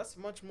 That's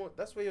much more.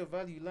 That's where your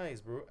value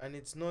lies, bro. And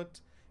it's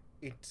not.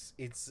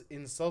 It's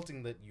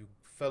insulting that you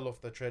fell off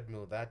the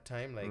treadmill that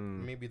time. Like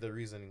maybe the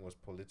reasoning was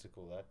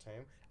political that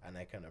time, and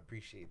I can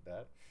appreciate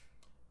that.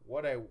 What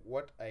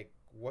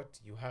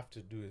you have to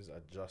do is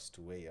adjust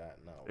to where you're at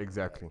now.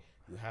 Exactly. Like,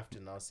 you have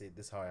to now say,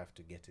 this is how I have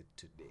to get it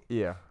today.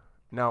 Yeah.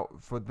 Now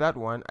for that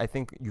one, I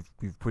think you've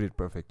put it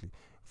perfectly.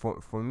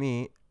 For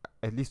me,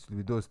 at least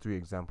with those three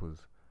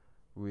examples,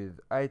 with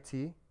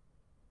IT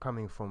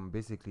coming from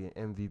basically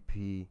an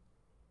MVP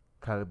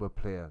caliber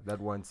player that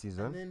one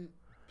season, and then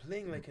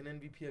playing like an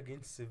MVP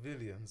against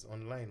civilians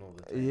online all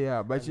the time.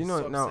 Yeah, but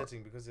so now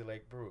upsetting because you're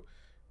like, bro,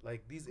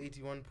 like these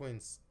 81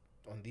 points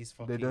on these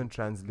fucking they don't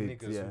translate.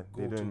 niggas Yeah,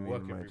 who they go don't to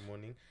work mean every much.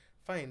 morning.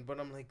 Fine, but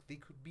I'm like, they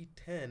could be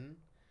 10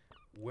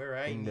 where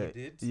I In need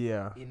the- it.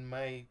 yeah. In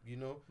my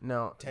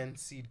Now 10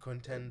 seed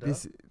contender.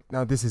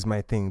 this is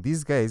my thing.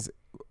 These guys,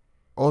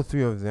 all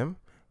three of them,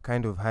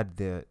 kind of had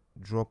their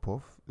drop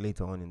off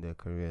later on in their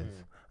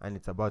careers, and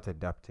it's about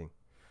adapting.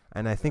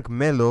 And I think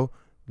Melo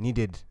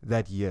needed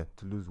that year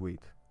to lose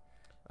weight.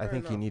 I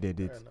think he needed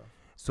it. Enough.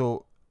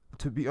 So,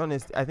 to be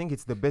honest, I think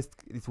it's the best.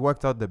 It's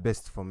worked out the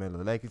best for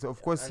Melo. Like, it's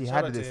of course And he shout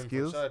had out the to him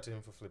skills, shout out to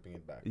him for flipping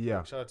it back. Yeah.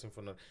 Like, shout out to him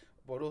for not.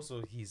 But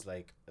also, he's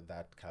like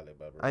that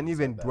caliber. Bro. and He's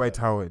even at that Dwight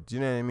level. Howard. Do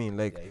you know what I mean?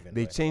 Like, Yeah, even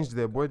they Dwight changed Howard.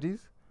 their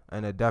bodies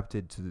and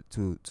adapted to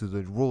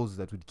the roles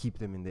that would keep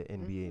them in the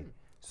NBA.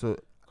 So,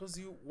 Because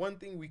one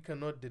thing we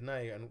cannot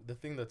deny, and the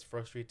thing that's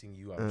frustrating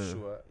you, I'm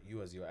sure,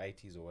 you as your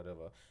ITs or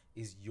whatever,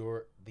 is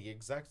the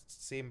exact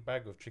same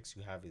bag of tricks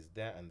you have is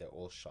there, and they're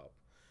all sharp.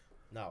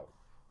 Now,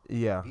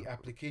 yeah, the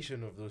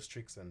application of those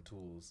tricks and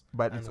tools,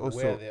 but and it's also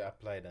where they're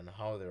applied and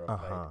how they're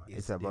applied is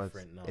it's about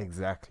different now.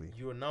 exactly.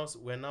 We're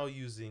now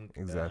using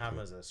Exactly.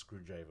 hammers as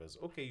screwdrivers.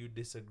 Okay, you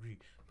disagree,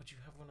 but you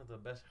have one of the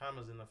best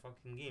hammers in the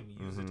fucking game.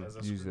 Use it as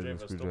a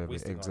screwdriver. Stop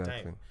wasting our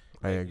time.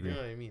 I Like, agree. You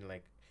know what I mean?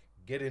 Like,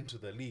 get into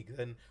the league,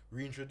 then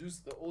reintroduce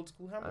the old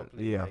school hammer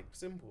play. yeah. Like,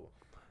 simple.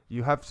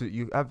 You have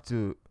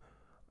to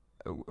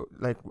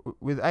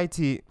with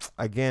IT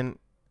again,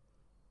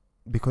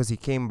 because he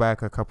came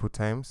back a couple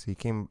times. He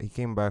came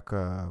back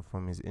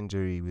from his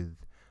injury with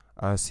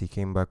us. He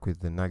came back with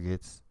the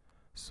Nuggets.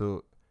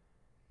 So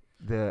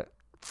the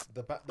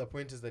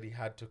point is that he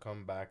had to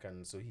come back,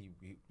 and so he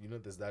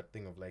there's that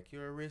thing of like,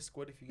 you're a risk.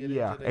 What if you get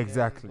yeah, injured again?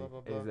 exactly, Blah,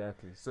 blah, blah.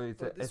 exactly. So it's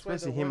But this was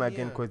especially the him 1 again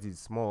year. because he's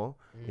small.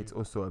 It's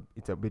also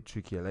it's a bit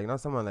trickier. Like now,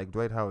 someone like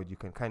Dwight Howard, you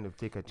can kind of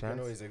take a You can chance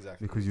always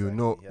exactly because exactly. you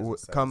know He has a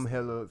size come thing.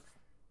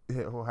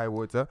 high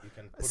water. You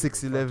can put him in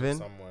front of 6'11",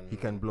 someone, he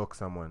can block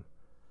someone.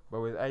 But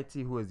with IT,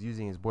 who was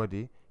using his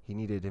body, he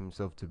needed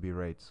himself to be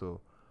right.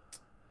 So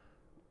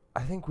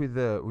I think with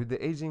the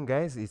aging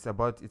guys, it's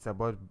about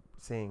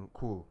saying,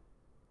 cool,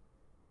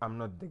 I'm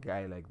not the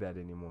guy like that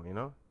anymore.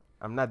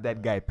 I'm not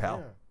that guy, pal.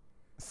 Yeah.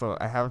 So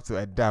I have to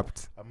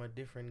adapt. I'm a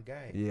different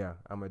guy. Yeah,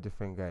 I'm a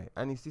different guy.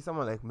 And you see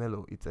someone like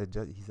Melo,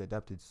 he's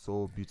adapted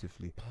so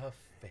beautifully.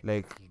 Perfect.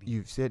 Like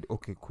you've said,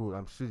 okay, cool,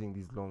 I'm shooting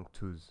these long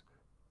twos,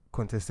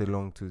 contested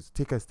long twos.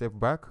 Take a step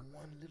back.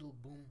 One little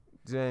boom.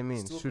 Do you know what I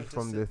mean? Still Shoot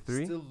from the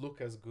three. Still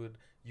look as good.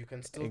 You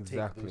can still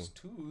Exactly. take those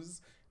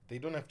twos. They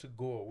don't have to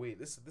go away.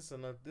 This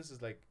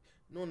is like,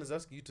 no one is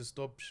asking you to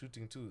stop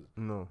shooting twos.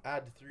 No,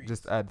 Add threes.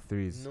 just add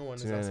threes. No one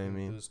Do is you know what I asking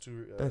mean? those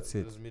two. That's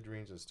it. Those mid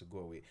ranges to go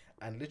away.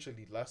 And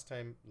literally last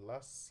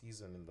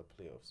season in the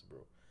playoffs, bro,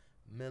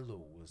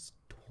 Melo was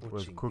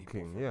torching cooking,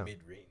 people from yeah. mid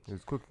range. He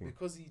was cooking.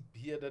 Because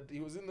he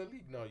was in the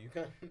league now. You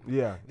can't.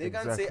 Yeah, They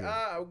exactly.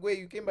 can't say, wait,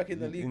 you came back in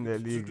the league In the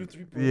to league, do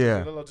 3 points. yeah. You're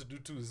not allowed to do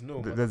twos.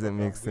 No, That doesn't motherfucker,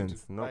 make I'm going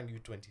sense. to No. bang you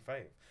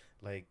 25.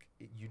 Like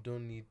you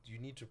don't need. You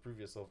need to prove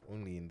yourself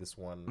only in this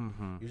one.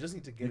 Mm-hmm. You just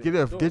need to You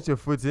get. get your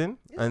foot in,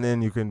 Yeah. and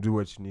then you can do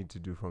what you need to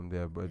do from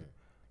there. But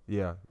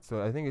yeah,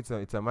 so I think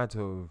it's a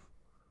matter of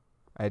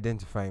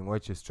identifying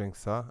what your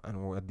strengths are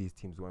and what these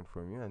teams want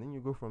from you, and then you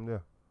go from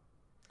there.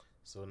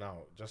 So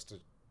now, just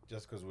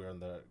because we're on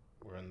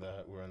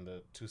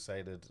the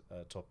two-sided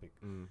topic.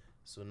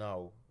 So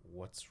now,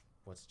 what's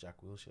Jack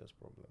Wilshere's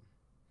problem?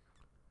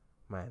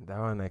 Man, that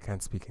one I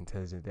can't speak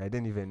intelligently. I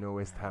didn't even know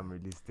West Ham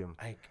released him.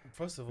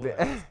 First of all,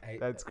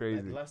 That's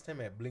crazy. The last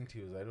time I blinked,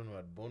 he was I don't know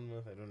at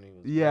Bournemouth. I don't know. He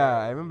was Yeah,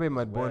 where, I remember him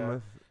at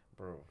Bournemouth.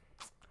 Bro.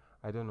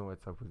 I don't know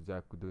what's up with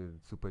Jack, the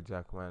Super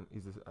Jack, man.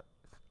 He's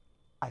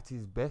at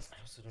his best,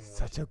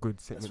 such a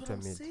good centre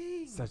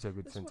mid. Such a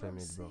good centre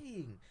mid, bro.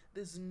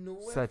 There's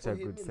nowhere Such for a him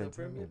good in the centre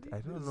Premier mid. League. I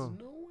don't There's know.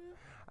 Nowhere.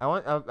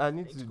 I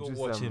need to go do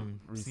watch some him,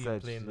 see him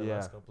research. play in the Yeah,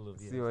 last couple of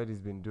years. see what he's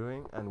been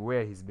doing and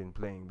where he's been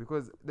playing,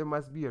 because there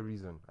must be a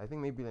reason. I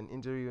think maybe an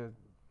injury, or,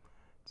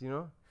 do you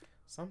know?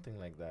 Something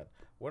like that.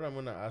 What I'm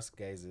gonna ask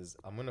guys is,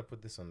 I'm gonna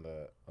put this on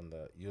the.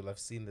 You'll have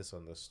seen this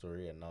on the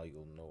story, and now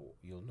you'll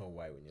know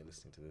why when you're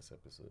listening to this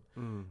episode.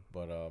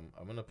 But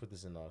I'm gonna put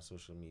this in our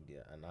social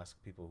media and ask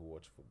people who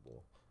watch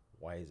football,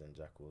 why isn't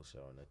Jack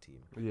Wilshere on a team?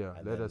 Yeah,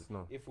 And let then us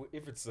know.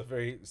 If it's a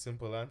very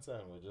simple answer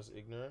and we're just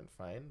ignorant,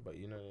 fine. But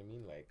you know what I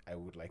mean. Like, I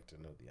would like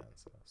to know the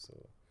answer.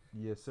 So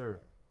Yes, sir.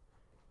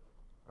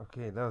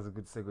 Okay, that was a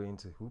good segue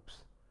into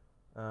hoops.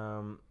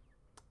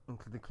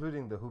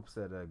 Including the hoops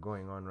that are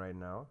going on right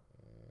now.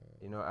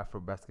 You know,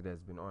 AfroBasket has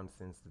been on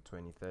since the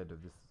 23rd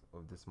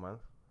of this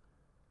month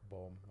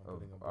bomb I'm of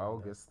putting a bomb down.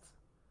 August.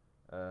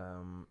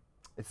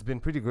 It's been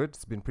pretty good.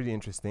 It's been pretty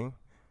interesting.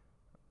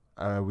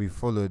 We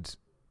followed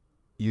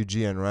UG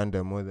and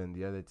Rwanda more than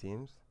the other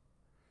teams.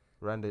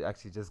 Rwanda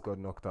actually just got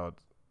knocked out,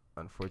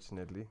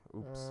 unfortunately.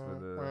 Oops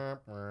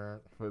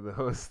for the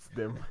hosts.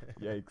 Them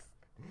yikes.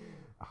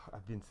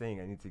 I've been saying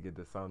I need to get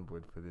the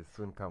soundboard for this.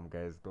 Soon come,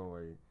 guys. Don't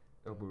worry.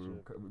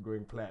 We're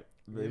going plat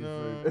very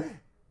soon.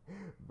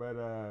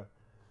 But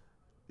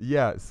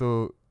yeah.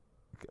 So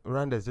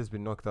Rwanda has just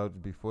been knocked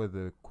out before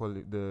the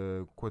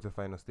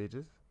quarterfinal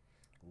stages.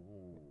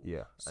 Ooh.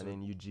 Yeah, So and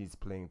then UG is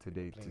playing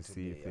today to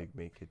see if they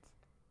make it.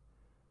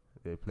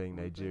 They're playing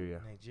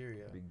Nigeria.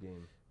 Nigeria. Big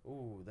game.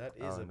 Ooh, that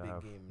is Hour a and a big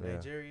half, game. yeah.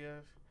 Nigeria,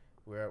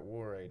 we're at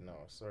war right now.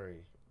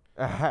 Sorry.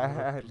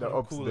 The Some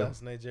ups cool them.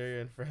 ass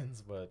Nigerian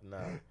friends, but nah,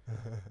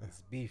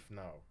 it's beef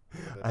now.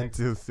 For the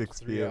Until next 6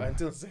 3 p.m.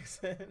 Until 6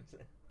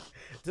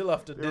 Till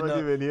after You won't dinner.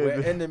 even hear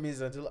We're the-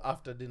 enemies until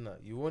after dinner.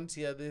 You won't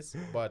hear this,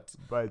 but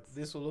But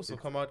this will also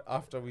It's come out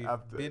after we've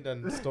after. been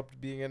and stopped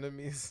being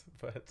enemies.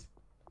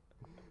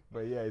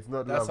 But yeah, it's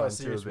not that's love how until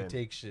serious then. we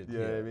take shit. You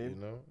know what I here, mean?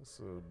 You know,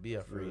 so be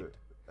afraid.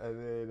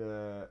 And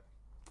then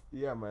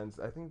yeah, man.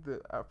 I think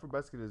the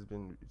AfroBasket has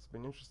been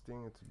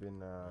interesting. It's been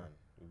Man,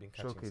 we've been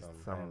catching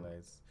showcased some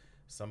highlights,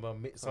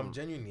 some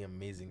genuinely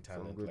amazing some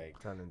talent. good Like,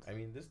 talent. I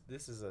mean,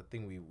 this is a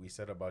thing we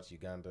said about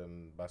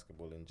Ugandan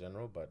basketball in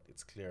general, but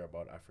it's clear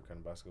about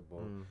African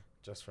basketball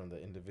just from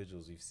the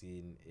individuals we've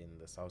seen in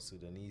the South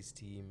Sudanese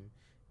team,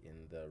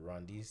 in the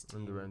Rwandese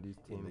team,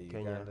 in the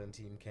Kenya. Ugandan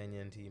team,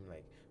 Kenyan team.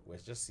 Like, we're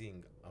just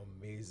seeing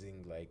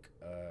amazing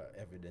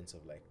evidence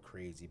of like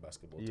crazy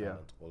basketball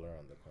talent all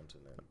around the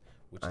continent,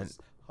 which is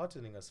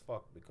heartening as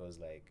fuck, because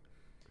like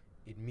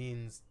it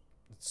means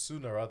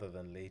sooner rather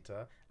than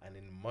later, and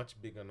in much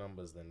bigger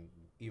numbers than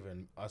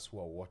even us who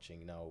are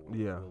watching now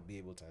will be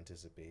able to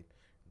anticipate,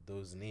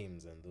 those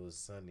names and those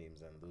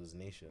surnames and those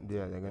nations.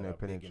 Yeah, they're that gonna are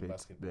big in penetrate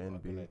basketball the are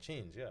NBA. gonna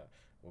change. Yeah,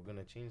 we're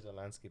gonna change the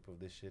landscape of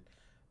this shit.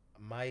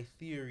 My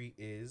theory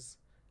is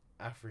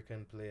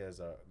African players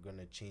are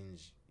gonna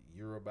change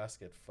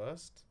Eurobasket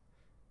first,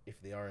 if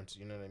they aren't,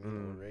 you know what I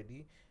mean,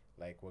 already.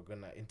 Like, we're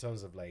gonna, in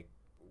terms of like,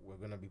 we're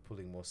gonna be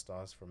pulling more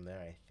stars from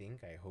there.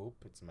 I hope.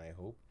 It's my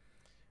hope.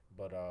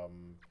 But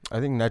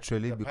I think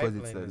naturally, the because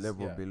it's a pipeline is-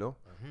 level yeah. below,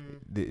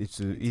 mhm. it's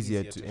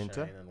easier to shine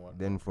enter. and whatnot.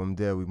 Then from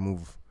there we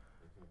move.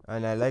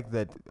 And I like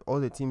that all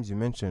the teams you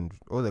mentioned,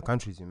 all the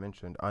countries you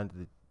mentioned, aren't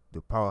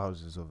the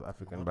powerhouses of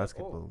African Not at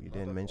basketball. all, You not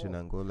didn't at mention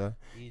all. Angola,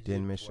 Egypt,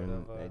 didn't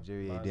mention whatever,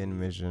 Nigeria, Mali. didn't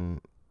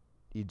mention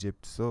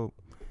Egypt. So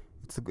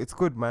it's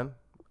good, man.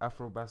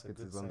 Afro basket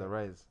good is on the sign.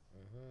 rise.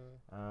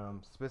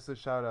 Mhm. Special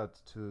shout out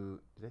to,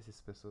 did I say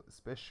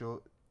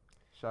special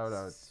shout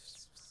out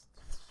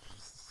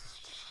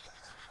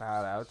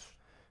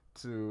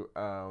to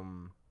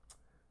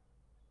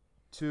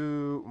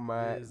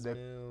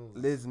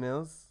Liz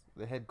Mills,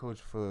 the head coach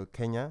for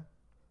Kenya.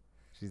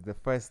 She's the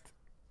first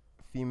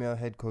female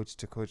head coach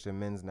to coach a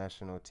men's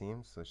national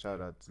team. So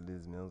shout out to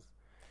Liz Mills.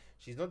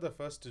 She's not the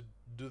first to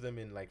do them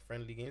in like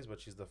friendly games, but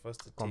she's the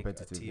first to take a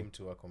Competitively. team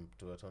to a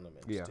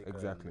tournament. Yeah, to take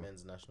exactly. A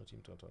men's national team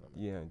to a tournament.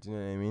 Yeah, do you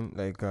know what I mean?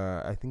 Like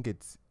I think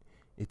it's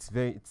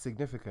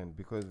significant,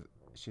 because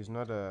she's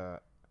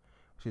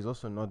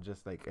also not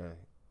just like a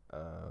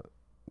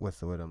what's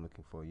the word I'm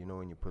looking for? You know,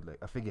 when you put like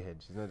a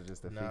figurehead. She's not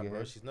just a figurehead.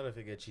 Bro, she's not a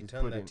figurehead. She She's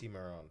turned putting- that team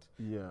around.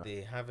 Yeah.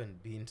 They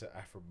haven't been to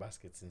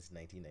AfroBasket since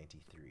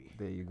 1993.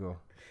 There you go.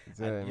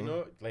 Do you know what I And you mean?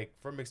 know, like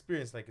from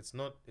experience, like it's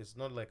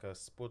not like a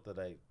sport that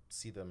I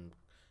see them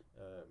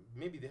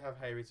maybe they have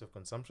high rates of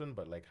consumption,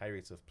 but like high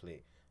rates of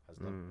play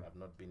have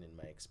not been in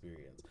my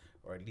experience,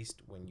 or at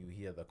least when you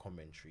hear the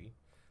commentary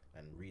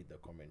and read the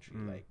commentary,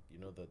 like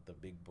the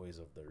big boys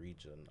of the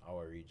region.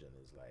 Our region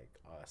is like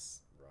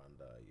us,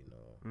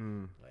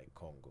 Rwanda, like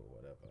Congo,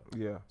 whatever.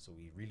 Yeah. So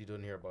we really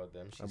don't hear about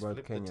them. She's About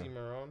flipped Kenya. the team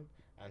around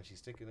and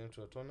she's taken them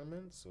to a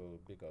tournament. So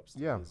big ups to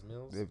Yeah. Liz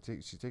Mills.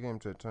 She's taken him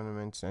to a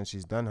tournament and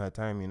she's done her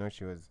time.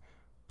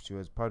 She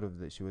was part of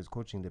she was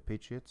coaching the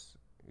Patriots.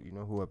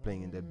 Who were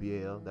playing in the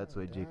BAL. That's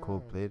where J.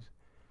 Cole played.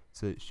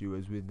 So she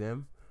was with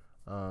them.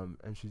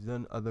 And she's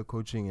done other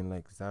coaching in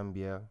like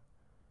Zambia.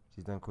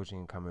 She's done coaching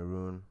in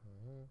Cameroon.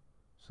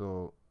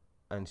 So,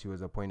 and she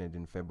was appointed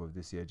in Feb of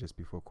this year, just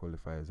before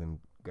qualifiers, and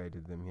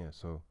guided them here.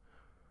 So,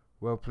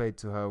 well played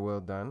to her. Well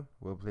done.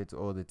 Well played to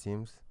all the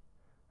teams.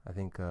 I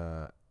think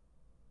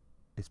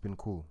it's been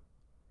cool.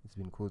 It's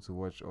been cool to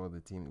watch all the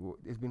teams.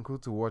 It's been cool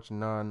to watch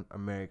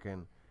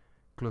non-American,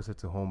 closer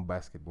to home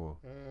basketball.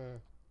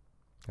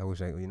 I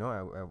wish I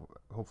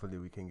hopefully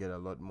we can get a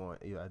lot more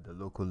at the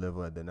local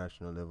level, at the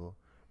national level,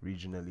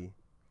 regionally.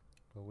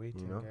 We're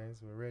waiting,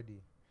 guys. We're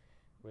ready.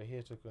 We're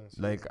here to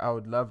consume. Like, I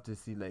would love to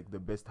see like the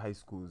best high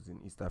schools in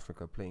East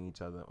Africa playing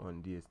each other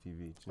on DSTV. Do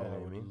you know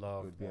what I mean?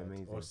 Love it would be that.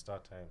 amazing. Or Star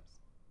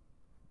Times.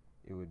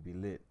 It would be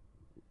lit.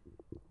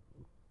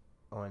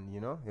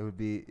 It would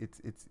be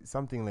it's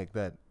something like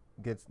that.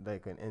 Gets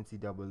like an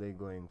NCAA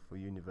going for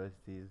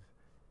universities.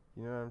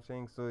 You know what I'm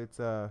saying? So it's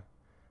a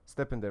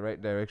step in the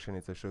right direction.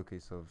 It's a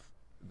showcase of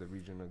the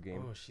regional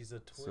game. Oh, she's a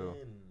twin. So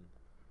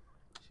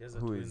she has a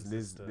who twin is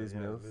Liz sister.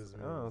 Mills? Liz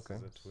Oh, Mills okay.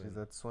 is a twin. She's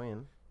a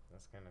twin.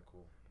 That's kind of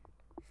cool.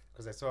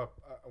 Because I saw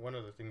one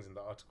of the things in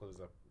the article is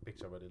a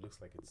picture, but it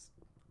looks like it's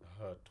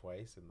her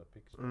twice in the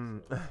picture.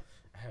 So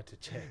I had to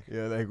check.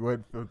 Yeah, like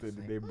what filter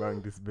did they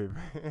bang this baby?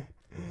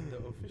 The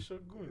official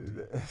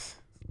good.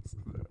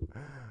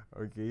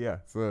 Okay, yeah.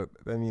 So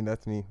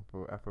that's me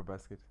for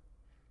AfroBasket.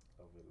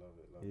 Love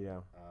it. Yeah.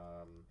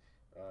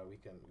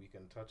 We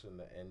can touch on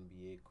the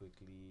NBA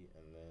quickly,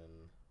 and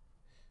then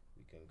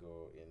we can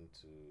go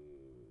into.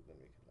 Then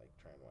we can like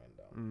try and wind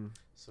down.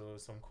 So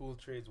some cool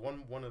trades.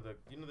 One of the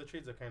the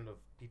trades are kind of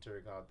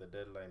petering out. The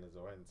deadline is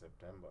in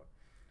September,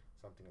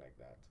 something like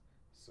that.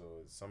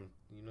 So some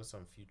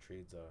few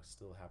trades are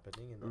still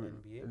happening in the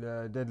NBA.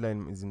 The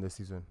deadline is in the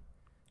season.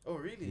 Oh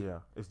really? Yeah.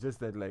 It's just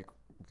that like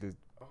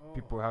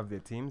people have their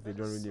teams. They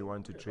don't really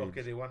want to trade.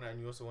 Okay, they want, and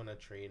you also want to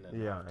train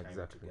and have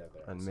time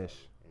together and so mesh.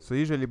 So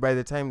usually by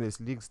the time this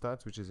league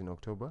starts, which is in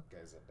October,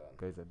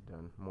 guys are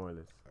done, more or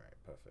less. All right,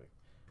 perfect.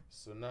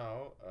 So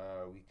now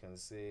we can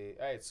say,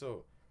 all right.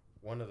 So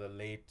one of the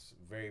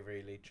very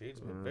very late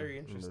trades, but very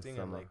interesting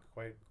and like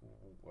quite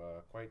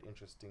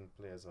interesting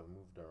players have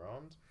moved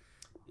around.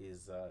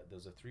 There's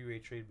a three-way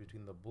trade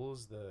between the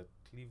Bulls, the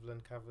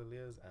Cleveland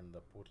Cavaliers, and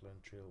the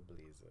Portland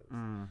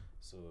Trailblazers.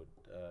 So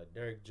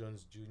Derek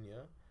Jones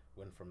Jr.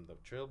 went from the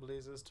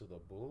Trailblazers to the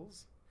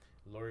Bulls.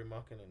 Lauri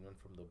Markkanen went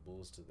from the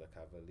Bulls to the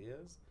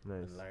Cavaliers.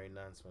 Nice. And Larry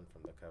Nance went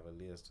from the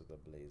Cavaliers to the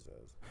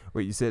Blazers.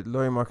 Wait, you said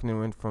Lauri Markkanen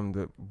went from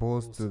the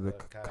Bulls to the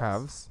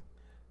Cavs?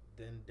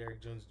 Then Derek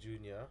Jones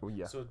Jr. Oh,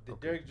 yeah. So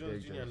Derek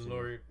Jones Jr. and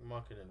Lauri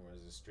Markkanen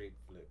was a straight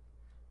flip.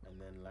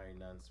 And then Larry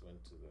Nance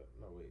went to the...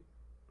 No, wait.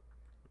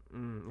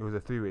 It was a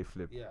three-way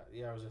flip. Yeah,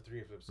 it was a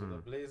three-way flip. So the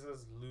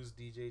Blazers lose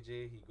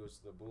DJJ, he goes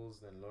to the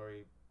Bulls, then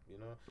Lauri,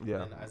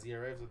 Yeah. And as he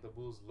arrives at the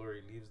Bulls,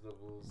 Lauri leaves the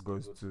Bulls,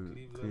 goes to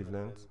Cleveland. And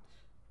then,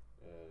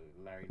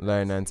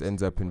 Larry Nance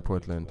ends up in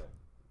Portland.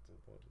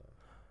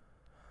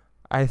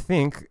 I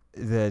think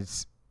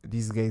that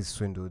these guys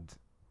swindled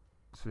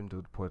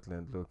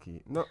Portland,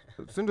 low-key. No,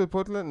 swindled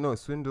Portland? No,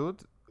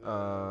 swindled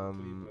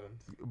Cleveland.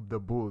 the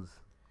Bulls.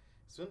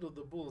 Swindled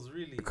the Bulls,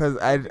 really? Because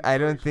I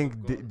don't think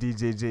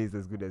DJJ is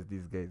as good as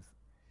these guys.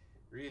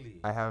 Really?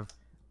 I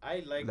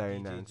like Larry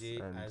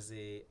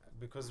DJJ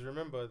because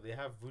remember they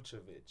have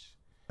Vucevic.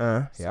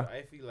 Yeah. So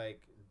I feel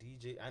like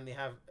DJ, and they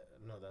have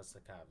that's the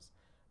Cavs.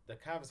 The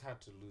Cavs had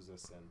to lose a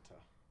center.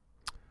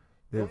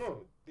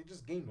 They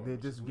just gained one. They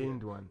just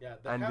gained one. Yeah,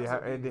 and they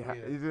have.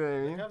 You know what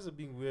I mean? The Cavs are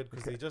being weird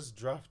because they just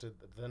drafted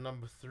the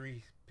number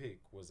 3 pick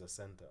was a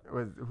center.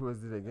 Who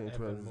was it again?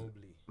 Evan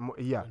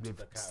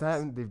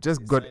Mobley. They've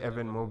just got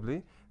Evan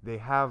Mobley. They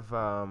have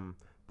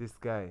this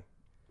guy,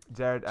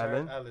 Jared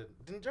Allen.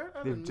 Didn't Jared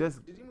Allen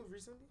did he move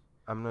recently?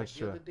 I'm not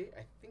sure. The other day,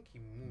 I think he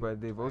moved.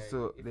 But they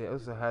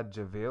also had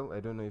JaVale. I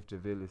don't know if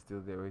JaVale is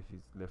still there or if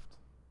he's left.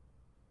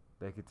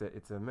 Like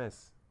it's a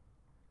mess.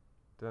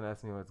 Don't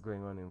ask me what's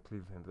going on in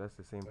Cleveland. That's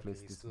the same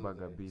place this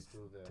bugger beat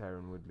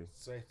Tyron Woodley.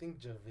 So I think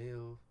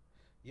JaVale,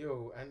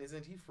 and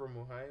isn't he from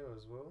Ohio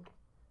as well?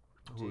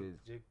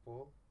 Jake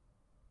Paul?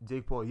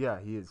 Jake Paul, yeah,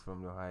 he is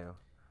from Ohio.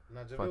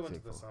 Now JaVale went to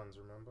the Suns,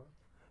 remember?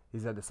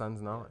 He's at the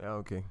Suns now? Yeah,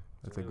 okay.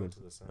 That's a good.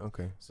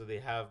 Okay. So they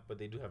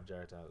do have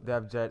Jared Allen. They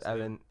have Jared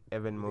Allen,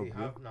 Evan Mobley.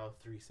 They have now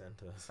 3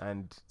 centers.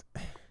 And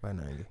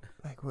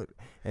like what?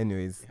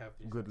 Anyways,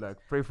 good luck.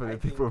 Pray for the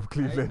people of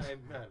Cleveland.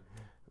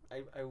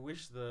 I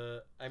wish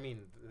the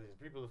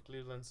people of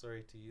Cleveland,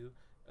 sorry to you,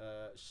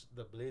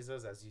 the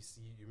Blazers, as you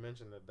see, you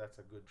mentioned that's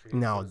a good trade.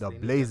 Now the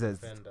Blazers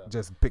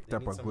just picked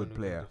up a good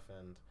player.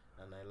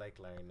 and I like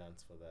Larry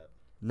Nance for that.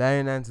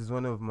 Larry Nance is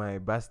one of my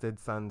bastard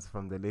sons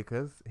from the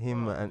Lakers.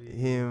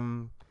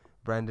 Him,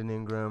 Brandon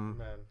Ingram,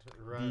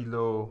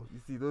 D'Lo. You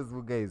see those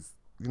guys.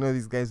 You know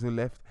these guys who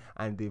left,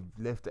 and they've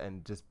left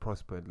and just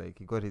prospered. Like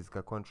he got his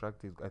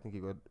contract. I think he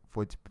got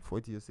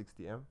 40 or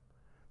 60 M.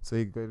 So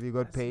he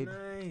got paid.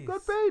 Nice. He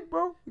got paid,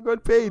 bro. He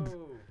got paid.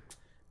 Bro,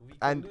 we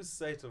can lose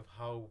sight of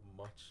how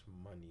much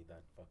money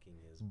that fucking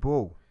is,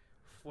 bro.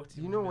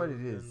 $40 you know what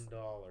it is?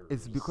 million.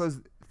 It's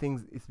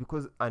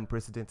because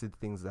unprecedented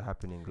things are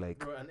happening. Like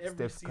Bro, and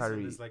every Steph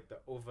Curry. There's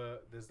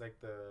like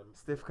the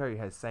Steph Curry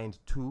has signed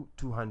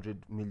 $200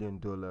 million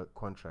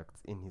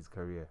contracts in his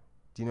career.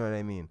 Do you know what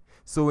I mean?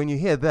 So when you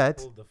hear that,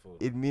 hold the phone.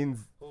 it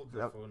means Hold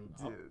the phone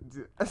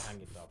up.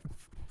 Hang it up.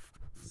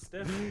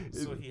 Steph.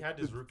 So he had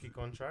his rookie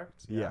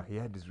contract. Yeah, he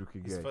had his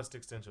rookie His guy. first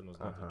extension was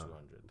not the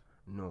 200.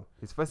 No,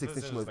 his first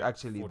extension was like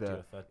actually 40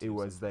 or 30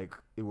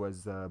 it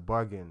was a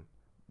bargin.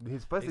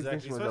 His first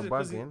extension was a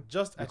bargain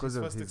just at because his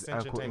of first his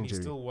extension ankle time. injury.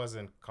 He still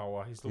wasn't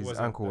Kawa. He still His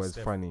wasn't ankle the was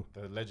Steph, funny.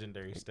 the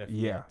legendary Steph.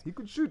 Yeah, yet. he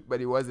could shoot, but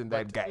he wasn't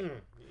that But, guy.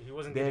 He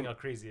wasn't Then- getting a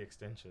crazy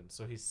extension.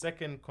 So his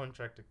second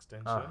contract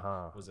extension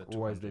was a 200.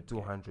 Was the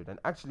 200, and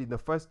actually the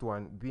first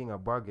one being a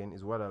bargain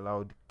is what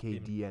allowed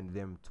KD and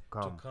them to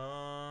come.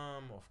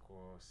 Of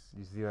course.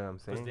 You see what I'm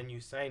Because saying? then you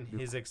sign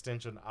his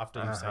extension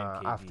after you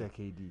sign KD. After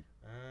KD.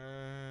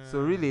 So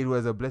really, it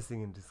was a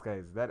blessing in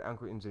disguise. That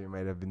ankle injury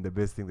might have been the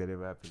best thing that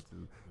ever happened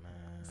to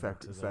San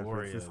to the Francisco.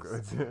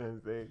 Warriors. You know what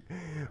I'm saying?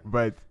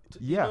 But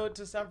You know,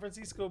 to San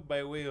Francisco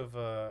by way of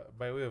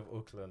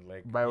Oakland,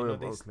 like By way of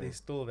they Oakland.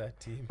 stole that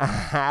team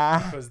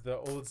because the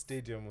old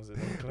stadium was in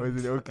Oakland.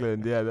 Was in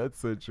Oakland? Yeah, that's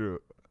so true.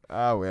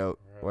 Ah well,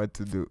 Right. what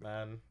to do?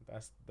 Man,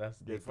 that's they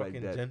Just like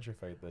fucking that.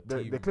 gentrified the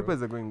The team.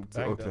 Clippers are going to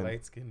Bang the Oakland.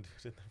 light skinned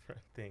dude in the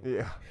front thing.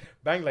 Yeah,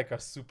 Bang like a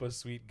super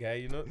sweet guy.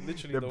 You know,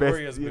 literally The the, best,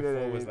 Warriors you know what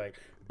before I was mean? like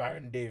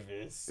Baron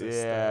Davis.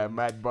 yeah,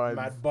 Matt Barnes.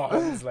 Mad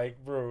Bonds,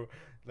 like bro,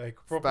 like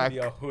probably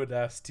Stack. a hood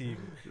ass team.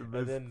 The And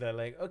best. then they're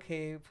like,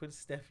 okay, put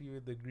Steffi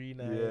with the green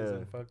eyes Yeah,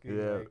 and fucking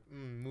yeah. like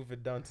move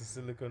it down to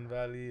Silicon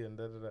Valley and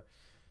da da da.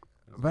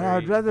 It's But very-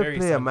 I'd rather very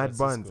play a San Matt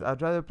Barnes. Francisco.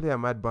 I'd rather play a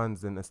Matt Barnes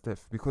than a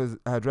Steph because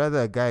I'd rather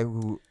a guy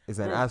who is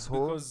an Bro,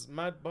 asshole. Because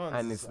Matt Barnes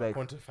and is it's a like-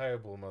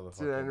 quantifiable motherfucker.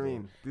 Do you know what I bro.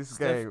 mean? This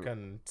Steph guy,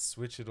 can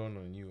switch it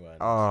on you and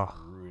Oh,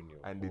 ruin your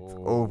and it's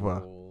whole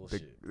over.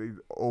 shit. It's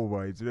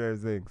over. Do you know what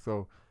I'm saying?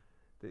 So,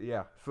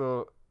 yeah.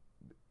 So,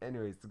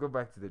 anyways, to go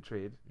back to the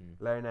trade,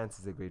 Larry Nance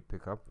is a great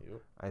pickup.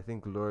 Yep. I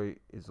think Laurie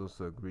is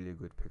also a really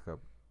good pickup.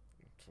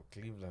 For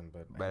Cleveland,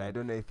 but But I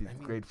don't know if it's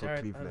great for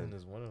Jared Cleveland. Allen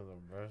is one of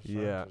the best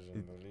Yeah, shooters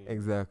in the league.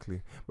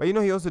 Exactly. But you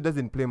know, he also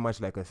doesn't play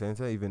much like a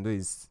center, even though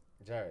he's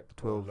Jared,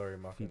 12 Laurie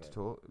feet Markkanen.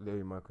 tall.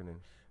 Larry Markkanen.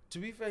 To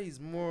be fair, he's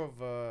more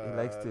of a He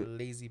likes to-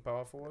 lazy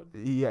power forward.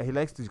 Yeah, he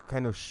likes to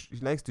kind of he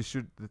likes to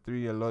shoot the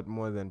three a lot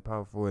more than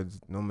power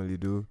forwards normally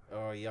do.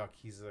 Oh yuck,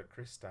 he's a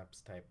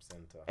Kristaps type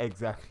center.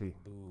 Exactly.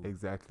 Boo.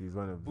 Exactly. He's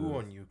one of Boo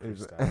those. on you,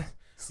 Ex-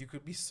 Kristaps. You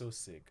could be so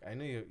sick. I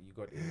know you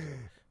got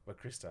injured, but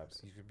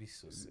Kristaps, you could be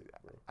so sick,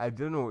 bro. I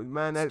don't know,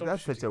 man. Stop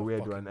That's such shooting a the weird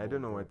fucking one. I ball,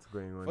 don't know bro. what's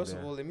going on First there.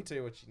 of all, let me tell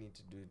you what you need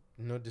to do.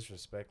 No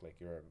disrespect, like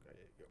you're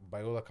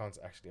by all accounts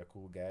actually a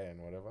cool guy and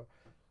whatever.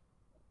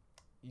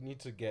 You need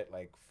to get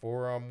like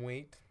forearm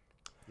weight.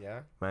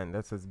 Yeah. Man,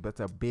 that's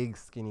a big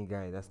skinny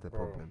guy. That's the Bro,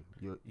 problem.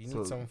 You so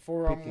need some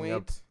forearm picking weight.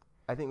 up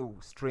I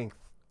think strength.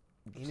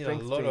 You need a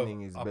Strength lot of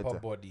training is upper better.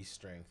 body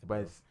strength.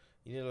 Bro. But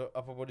You need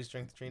upper body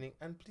strength training,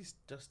 and please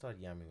just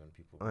start yamming on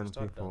people. Bro. on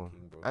Start people,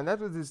 dunking, bro. and that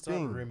was his Start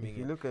thing. rimming If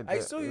you it. look at, I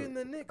saw you in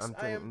the Knicks. I'm I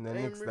telling- am, in the I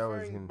am Knicks, that was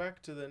referring him.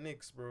 back to the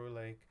Knicks, bro.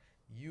 Like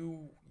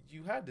you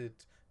had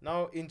it.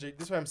 Now injury.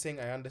 This is why I'm saying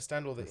I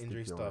understand all the Let's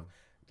injury take your stuff. one.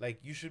 Like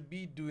you should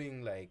be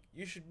doing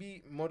you should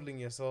be modeling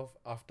yourself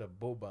after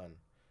Boban.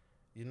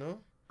 You know,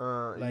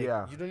 like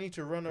yeah, you don't need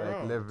to run like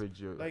around. leverage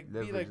your Like, be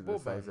leverage like the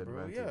Boban, size bro,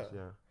 advantage.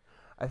 yeah.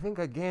 I think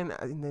again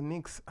in the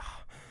Knicks,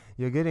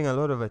 you're getting a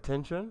lot of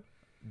attention.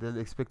 The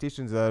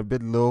expectations are a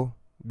bit low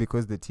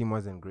because the team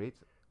wasn't great.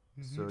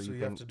 So you you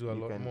have can- to do a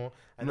you lot can- more.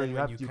 And No, then you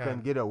when have you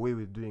can get away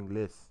with doing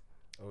less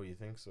Oh, you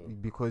think so?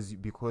 because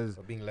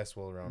Or being less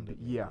well rounded.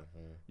 Yeah.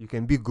 you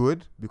can be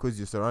good because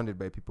you're surrounded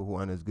by people who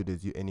aren't as good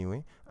as you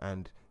anyway,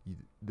 and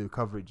the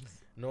coverage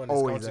is No one is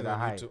always counting at a on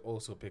high. you to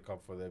also pick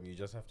up for them. You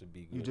just have to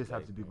be good. you just have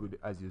like, to be good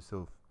as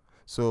yourself.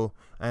 So,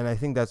 and I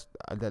think that's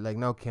that. Like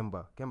now,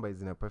 Kemba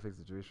is in a perfect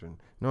situation.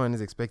 No one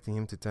is expecting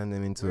him to turn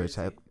them into Where a is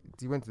child.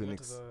 He went to the He went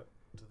Knicks.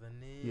 to the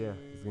Knicks. Yeah,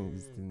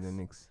 he's in the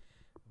Knicks.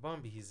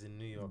 Bambi, he's in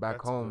New York. Back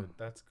That's home. Good.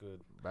 That's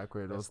good. Back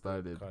where it all That's the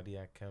started.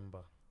 Cardiac Kemba.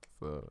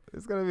 So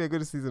it's gonna be a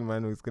good season,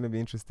 man. It's gonna be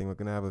interesting. We're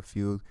gonna have a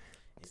few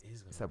It is gonna be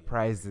a very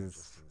surprises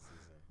interesting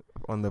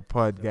season. on the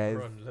pod, guys.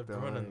 LeBron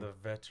Don't and worry. the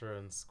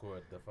veteran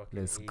squad. The fucking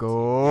Let's 18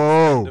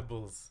 go.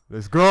 Expendables.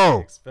 Let's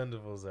go.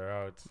 Expendables are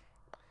out.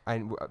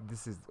 And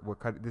this is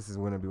this is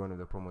gonna be one of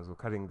the promos. We're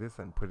cutting this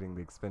and putting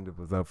the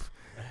Expendables up,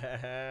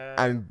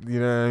 and you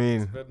know what I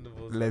mean.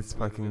 Expendables Let's with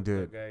fucking do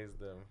the it. Guys,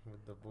 them,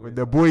 with the boys, With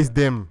the boys,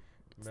 them.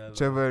 Melo.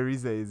 Trevor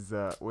Ariza is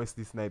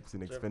Wesley Snipes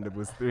in Trevor-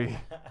 Expendables 3.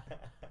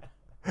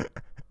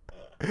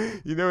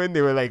 You know when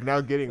they were like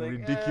now getting Like,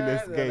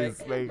 ridiculous they're guys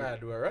hey, like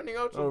mad, we're running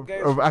out of of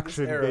guys from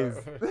action this era.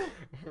 guys.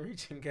 We're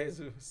reaching guys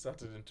who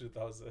started in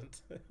 2000.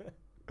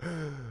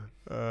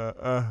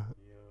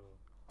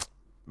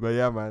 But Yo,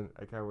 yeah, man,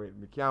 I can't wait.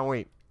 We can't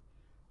wait.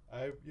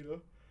 I'm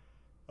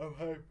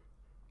hyped.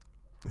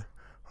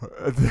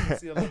 I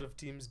see a lot of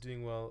teams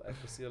doing well. I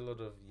see a lot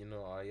of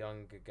our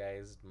young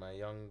guys, my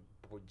young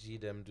G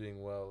them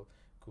doing well.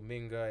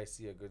 Kuminga, I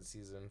see a good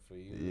season for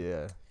you.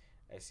 Yeah,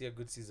 I see a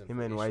good season. him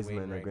for and Ish Wiseman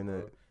are Wainwright, gonna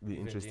bro. be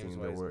Even interesting James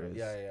in the Wiseman. Warriors.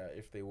 Yeah.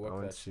 If they I work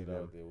want that to see shit them.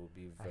 out, they will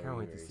be I very, can't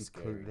wait to very see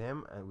scary.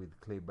 them and with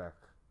Clay back.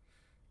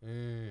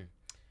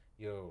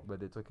 Yo, But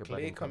they talk about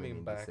Clay him coming coming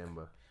in back.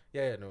 December.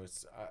 Yeah, no,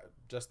 it's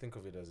just think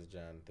of it as a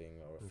Jan thing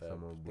or a It's Feb. some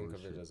more Think of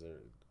it bullshit. as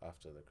a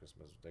after the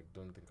Christmas. Like,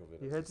 don't think of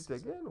it. You as heard a it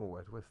season. again or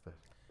what? What's that?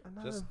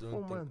 Another Just 4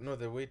 don't think. months. No,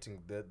 they're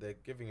waiting. They're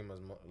giving him as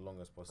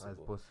long as possible. As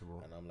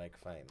possible. And I'm like,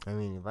 fine. I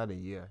mean, you've had a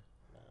year.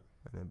 Man,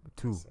 And then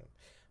 2. listen.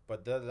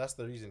 But that's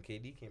the reason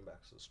KD came back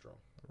so strong.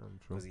 True.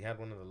 Because he had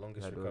one of the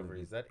longest Had all of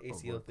recoveries. it That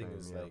ACL thing time,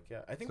 is yeah. like,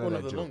 I think not one a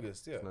of the joke.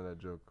 longest. Yeah, It's not a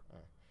joke.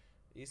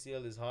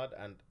 ACL is hard.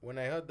 And when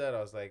I heard that, I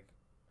was like,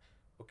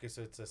 okay,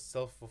 so it's a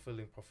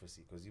self-fulfilling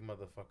prophecy because you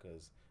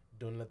motherfuckers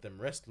don't let them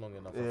rest long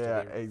enough. Yeah,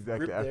 After they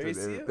exactly. rip After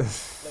their they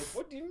ACL. Like,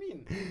 what do you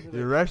mean?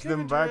 They're You like, rush Kevin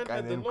them back Durant had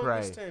and the then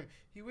longest cry. time.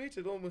 He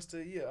waited almost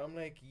a year. I'm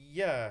like,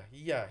 yeah,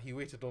 he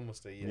waited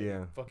almost a year. Yeah,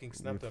 He fucking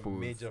snapped you a fools.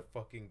 major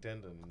fucking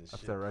tendon in his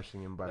After shit.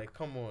 rushing him back. Like,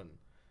 come on.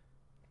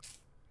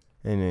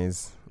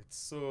 Anyways, It's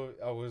so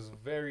I was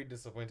very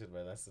disappointed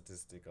by that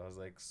statistic. I was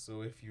like,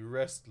 so if you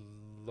rest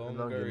longer,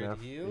 long enough,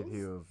 it heals. It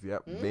heals.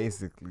 Yep, Hmm?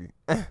 basically.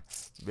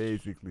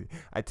 Basically.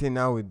 I think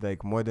now with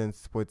like modern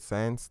sports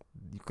science,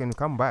 you can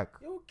come back.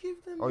 Yo,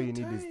 give them All the you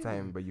need is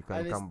time, but you can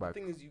and come back. The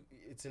thing is,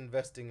 it's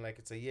investing. Like,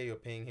 it's a year you're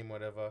paying him,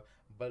 whatever.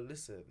 But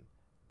listen,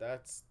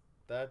 that's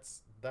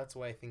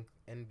why I think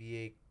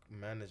NBA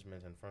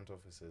management and front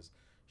offices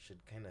should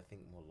kind of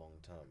think more long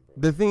term, bro.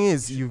 The thing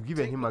is, You you've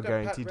given take- him a look at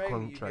Pat guaranteed Riley, you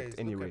contract guys, look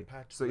anyway. at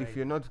Pat So if Riley.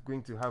 you're not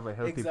going to have a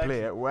healthy Exactly.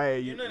 player, why are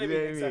you? You know what I you mean?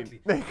 know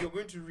Exactly. Like, You're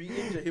going to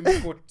re-injure him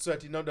so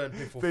that he now doesn't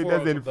play for so he 4 out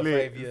doesn't of the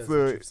play. 5 years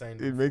So that you've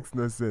signed it him makes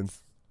no sense.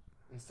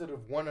 for. Instead of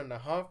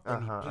 1.5,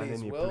 and he plays And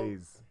then he well.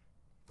 plays.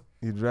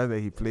 You'd rather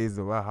he plays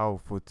the how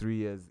for 3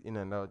 years in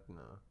and out. No.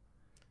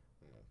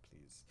 No,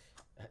 please.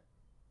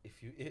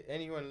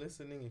 Anyone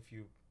listening, if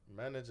you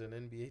manage an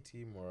NBA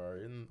team or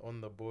are on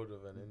the board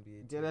of an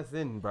NBA Get team, us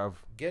in, bruv.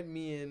 get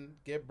me in,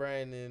 get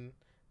Brian in,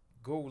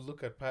 go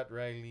look at Pat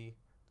Riley.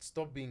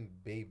 Stop being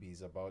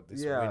babies about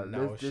this Yeah, win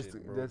now let's shit,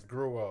 just- bro. just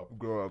Grow up.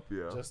 Grow up,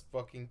 yeah. Just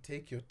fucking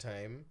take your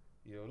time.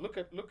 Look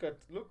at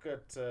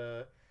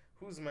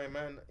who's my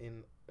man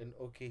in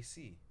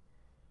OKC?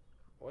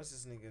 What's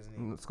his nigga's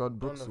name? Scott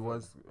Brooks Donovan.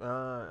 was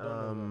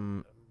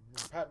Donovan.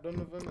 Pat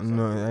Donovan. or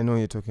no, something? I know what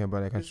you're talking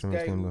about. I can't This remember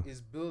guy his name who though.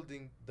 is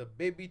building the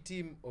baby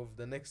team of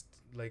the next,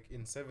 like,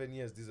 in 7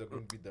 years, these are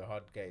going to be the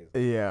hard guys.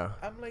 Yeah.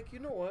 I'm like, you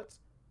know what?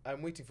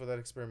 I'm waiting for that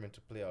experiment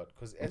to play out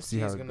because Let's see SG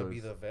how is it going to be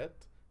goes. the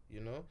vet.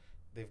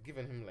 They've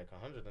given him like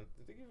 100. Did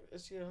they give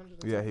SG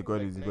 100? Yeah, he got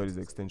like his 90?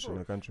 extension.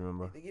 Bro, I can't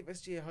remember. they gave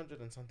SG $100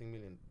 and something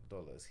million.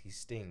 He's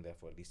staying there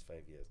for at least 5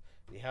 years.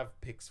 They have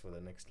picks for the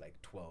next like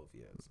 12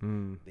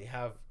 years. They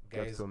have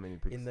Got guys so many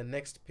picks. in the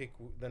next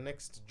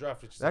next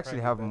draft, which is They actually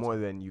have apparently more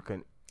better. than you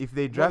can. If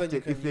they More than drafted, you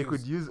if can they could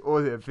use. use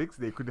all their picks,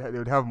 they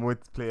would have more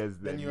players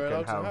Then than you're you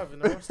allowed can to have in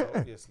the roster,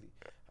 obviously.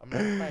 I'm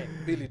like, fine.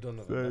 Billy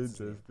Donovan. So that's his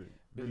name. interesting.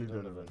 Billy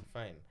Donovan.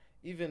 Fine.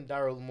 Even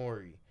Daryl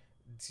Morey.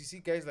 You see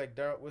guys like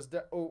Daryl.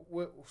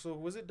 So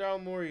was it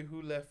Daryl Morey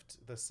who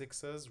left the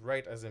Sixers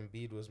right as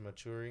Embiid was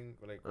maturing,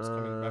 like was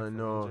coming back from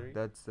No, injury?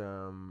 that's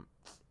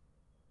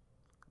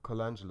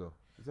Colangelo.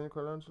 Isn't it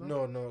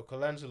Colangelo? No.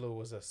 Colangelo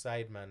was a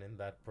sideman in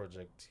that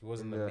project. He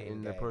wasn't the main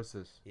in guy. the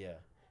process. Yeah,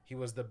 he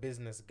was the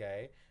business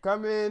guy,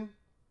 Come in.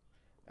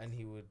 and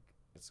he would.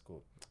 It's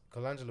cool.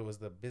 Colangelo was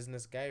the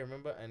business guy,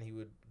 remember? And he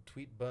would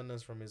tweet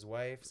burners from his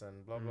wives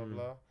and blah blah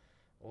blah,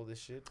 all this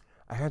shit.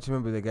 I can't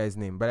remember the guy's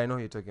name, but I know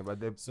who you're talking about.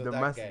 So The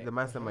that guy,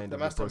 mastermind the of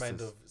mastermind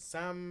the of process.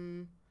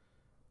 Sam.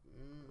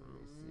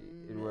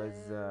 It was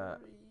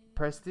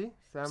Presti.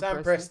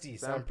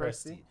 Sam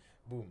Presti.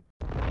 Boom.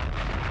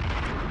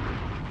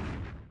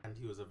 And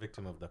he was a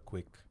victim of the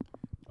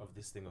of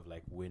this thing of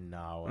like win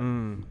now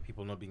and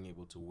people not being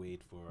able to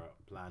wait for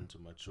a plan to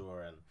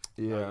mature. And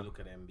now Yeah. you look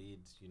at Embiid,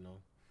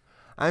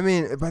 I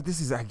mean, but this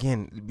is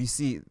again. You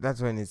see,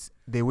 that's when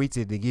they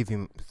waited. They gave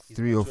him he's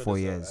 3 or matured 4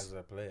 as years. as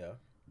a player.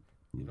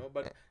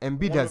 But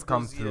Embiid one has of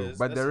come those through, years-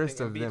 but that's the thing, rest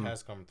of Embiid them,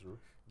 has come through.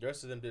 The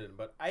rest of them didn't.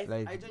 But I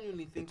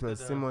genuinely think it was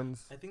that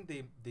Simmons. I think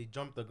they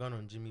jumped the gun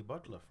on Jimmy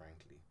Butler.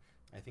 Frankly,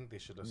 I think they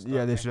should have.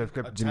 Yeah, they should have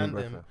kept a Jimmy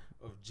tandem Butler.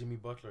 of Jimmy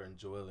Butler and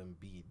Joel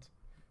Embiid.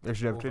 They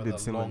should have Over traded the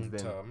Simmons long then.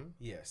 term,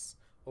 yes.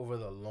 Over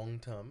the long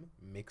term,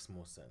 makes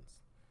more sense.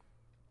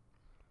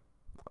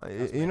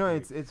 That's You my know,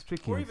 theory. it's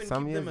tricky. Or even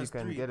Some keep years them you as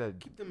can three. get a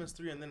Keep them as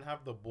 3 and then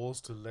have the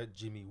balls to let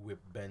Jimmy whip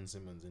Ben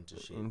Simmons into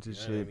shape. Into you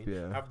know shape, what I mean?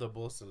 yeah. Have the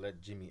balls to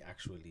let Jimmy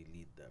actually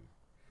lead them.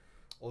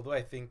 Although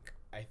I think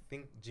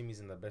Jimmy's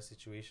in the best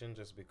situation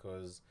just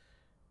because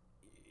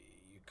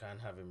you can't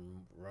have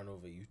him run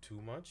over you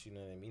too much. You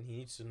know what I mean? He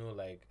needs to know,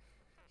 like,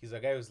 he's a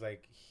guy who's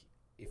like,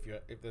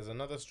 if there's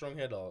another strong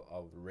head,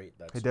 I'll rate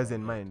that. He strong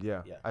doesn't head. mind,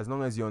 yeah. As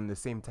long as you're on the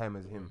same time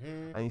as him.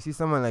 Mhm. And you see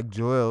someone like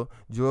Joel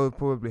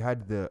probably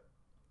had the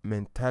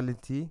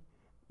mentality.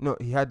 No,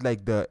 he had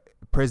like the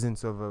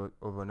presence of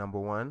a number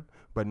one,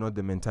 but not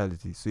the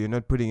mentality. So you're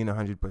not putting in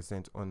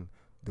 100% on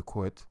the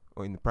court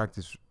or in the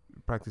practice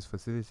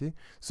facility.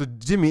 So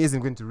Jimmy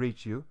isn't going to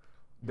rate you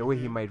the way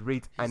he might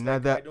rate He's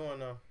another like, I don't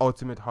wanna.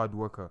 ultimate hard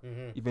worker,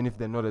 Mhm. even if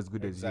they're not as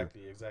good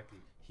Exactly.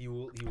 He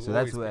will. So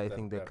that's always where pick I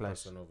think they that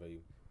clash. person over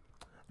you.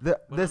 The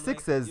But I'm like,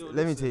 Sixers, yo, let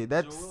me listen, tell you,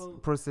 that Joel-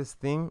 process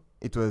thing,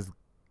 it was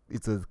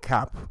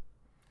cap.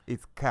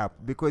 It's cap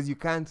because you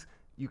can't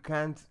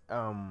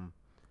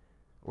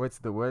what's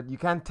the word? You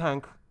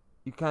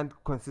can't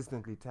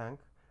consistently tank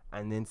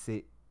and then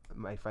say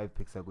my 5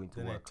 picks are going to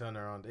Then I work. turn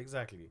around.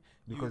 Exactly.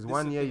 Because this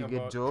one is year the you thing get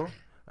about Joe,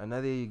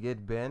 another year you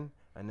get Ben,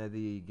 another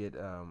year you get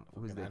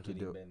who's fucking that kid?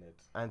 Anthony Bennett.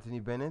 Anthony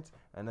Bennett,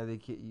 another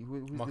kid.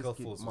 Who's Markel this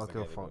kid? Fultz was the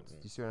Markel guy they Fultz. got, yeah.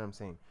 You see what I'm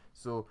saying?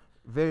 So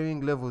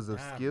varying levels of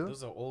Damn, skill.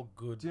 those are all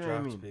good Do you know what I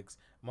draft mean? picks.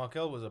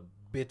 Markel was a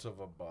bit of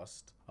a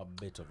bust. I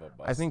think it's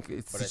but I think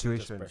just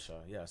situations.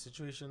 pressure. Yeah,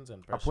 situations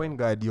and A pressure. point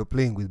guard, you're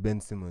playing with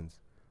Ben Simmons.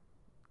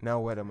 Now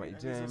what am I? And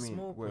Do you know he's what I a mean?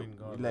 small Well, point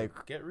guard,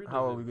 like, get rid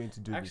how of are him. we going to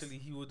do Actually,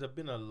 this? he would have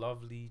been a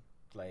lovely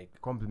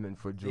Compliment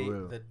for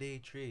Joel. the day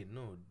trade.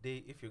 No,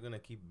 if you're gonna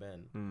keep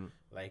Ben,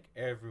 like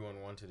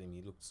everyone wanted him.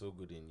 He looked so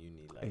good in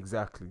uni. Like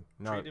Exactly.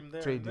 Now trade him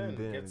there. trade and him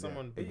then there. Get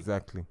someone big.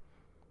 Exactly.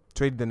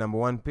 Trade the number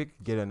 1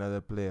 pick, get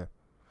another player.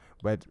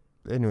 But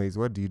anyways,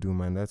 what do you do,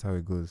 man? That's how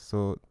it goes.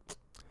 So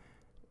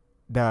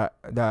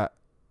the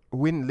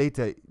win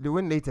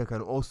later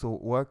can also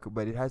work,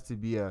 but it has to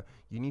be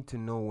you need to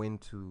know when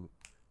to.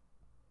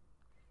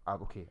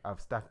 I've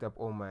stacked up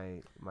all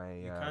my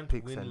You can't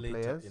picks win and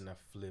later players. in a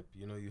flip.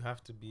 You know, there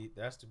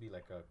has to be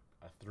like a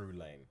through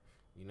line.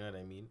 You know what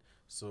I mean?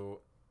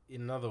 So,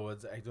 in other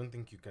words, I don't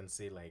think you can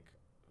say like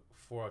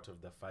 4 out of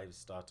the 5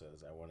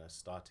 starters I want to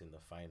start in the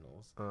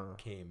finals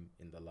came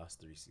in the last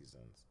 3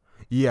 seasons.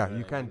 Yeah, know you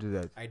what I can't mean? do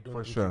that. I don't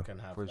for think sure. you can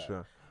have for that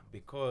sure.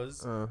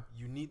 because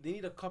they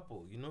need a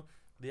couple. You know,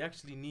 they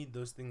actually need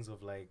those things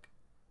of like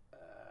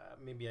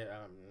maybe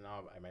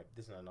now I might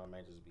just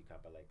be cap,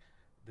 but like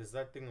there's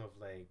that thing of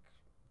like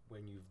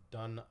when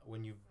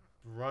you've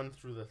run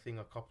through the thing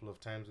a couple of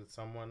times with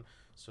someone,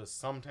 so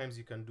sometimes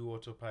you can do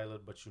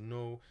autopilot, but you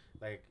know,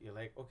 like you're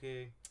like,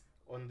 okay,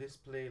 on this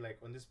play, like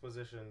on this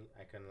possession,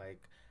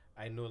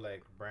 I know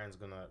like Brian's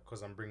gonna,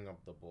 cause I'm bringing up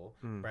the ball,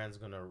 Brian's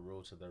gonna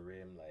roll to the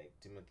rim, like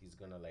Timothy's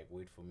gonna like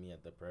wait for me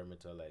at the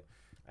perimeter, like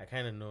I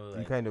kind of know, like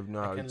You kind of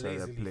know how I can each other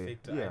lazily play.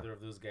 fake to Yeah, either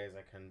of those guys.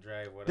 I can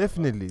drive, whatever.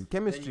 definitely. Then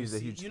Chemistry you is a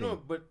see- huge you thing. know,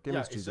 but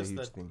Chemistry it's is a just huge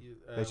that thing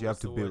that you what's have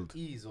to the word? build.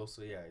 Ease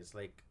also, yeah. It's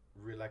like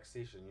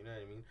relaxation. You know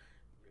what I mean?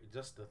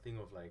 Just the thing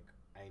of like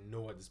I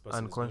know what this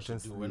person is going to do.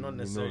 Unconsciously, We're you not know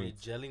necessarily it.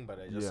 gelling, but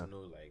I just Yeah.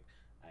 know like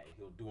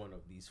he'll do one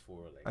of these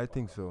 4. Like I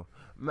think so.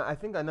 I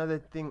think another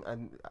thing,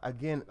 and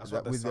again, That's that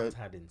what the with Suns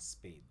had in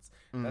spades.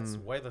 That's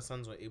Mm. why the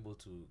Suns were able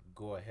to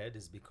go ahead,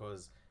 is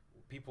because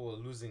people were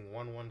losing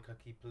one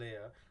key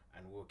player,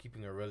 and we were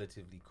keeping a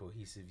relatively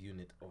cohesive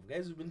unit of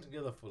guys who've been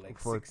together for like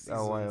 6 seasons.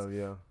 a while,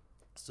 yeah.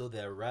 So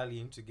they're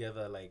rallying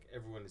together, like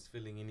everyone is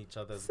filling in each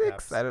other's 6.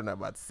 gaps. I don't know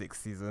about 6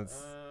 seasons.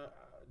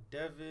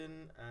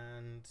 Devin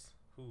and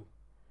who?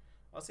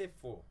 I'll say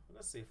 4.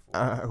 Let's say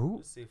 4. Who?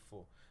 Let's say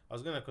 4. I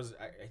was gonna, cause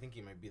I think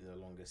he might be the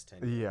longest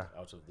tenure Yeah.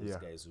 out of those Yeah.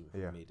 guys who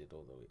Yeah. made it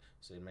all the way.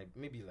 So it might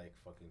maybe like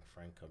fucking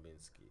Frank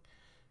Kaminsky,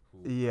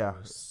 who Yeah.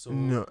 was so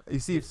No, you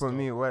see, pissed for off.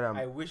 me, what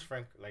I I'm wish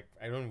Frank, like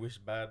I don't wish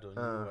bad on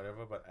you or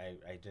whatever, but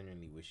I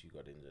genuinely wish you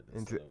got injured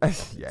into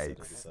instead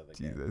of this other guy.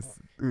 Jesus,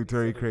 Tory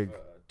Instead Craig.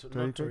 of,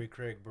 Tory not Tory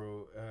Craig,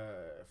 bro.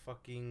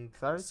 Fucking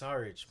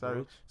Saric? bro.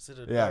 Saric? Instead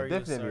of Yeah, Dario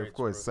definitely, of Saric,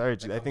 course. bro.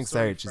 Saric, Like, I I'm think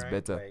sorry, Saric is Frank,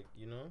 better. Like,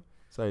 you know,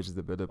 Saric is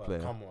the better but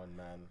player. come on,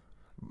 man.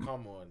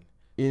 Come on.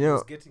 You He know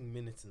was getting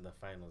minutes in the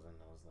finals, and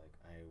I was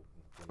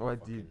like, what?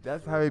 fucking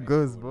That's throw how it my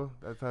goes, phone. bro.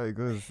 That's how it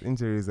goes.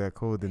 Injuries are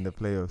cold in the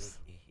playoffs.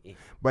 Eh.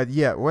 But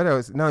yeah, what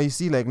else? Now you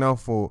see, like now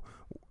for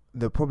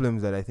the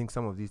problems that I think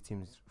some of these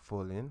teams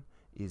fall in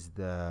is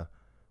the,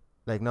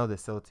 like now the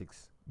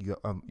Celtics,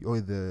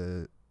 or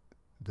the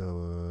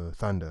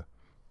Thunder.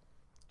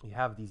 You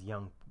have these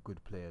young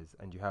good players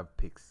and you have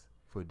picks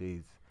for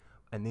days,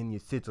 and then you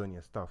sit on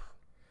your stuff.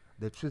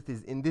 The truth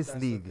is, in this That's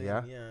the league, thing,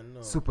 yeah, no.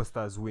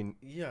 superstars win.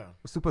 Yeah,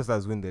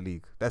 Superstars win the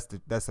league. That's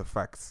a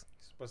fact.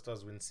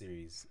 superstars win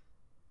series.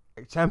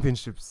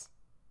 Championships.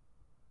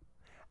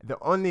 The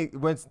only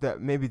ones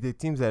that maybe the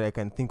teams that I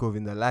can think of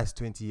in the last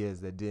 20 years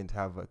that didn't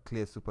have a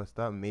clear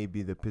superstar,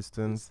 maybe the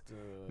Pistons,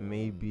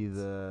 maybe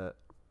the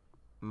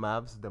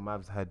Mavs. The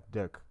Mavs had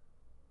Dirk,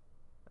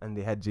 and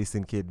they had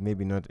Jason Kidd.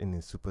 Maybe not in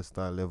his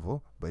superstar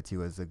level, but he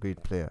was a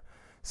great player.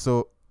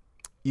 So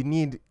you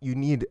need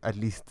at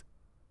least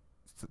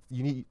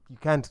you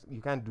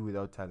can't do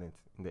without talent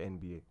in the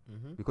NBA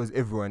because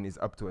everyone is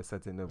up to a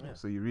certain level. Yeah.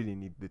 So you really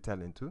need the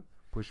talent to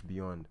push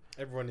beyond.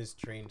 Everyone is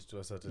trained to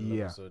a certain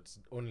Yeah. level, so it's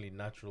only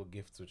natural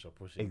gifts which are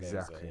pushing guys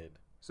Exactly. ahead.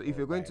 So if Or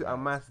you're going by to that.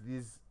 amass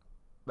these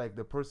like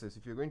the process.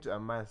 If you're going to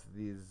amass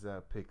these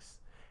picks,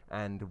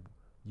 and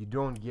you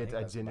don't get think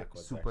a that's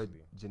backwards, super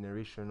actually.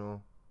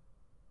 generational.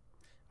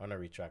 I want to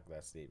retract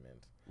that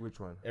statement. Which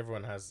one?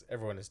 Everyone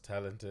is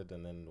talented,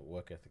 and then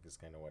work ethic is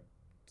kind of what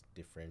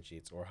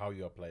differentiates, or how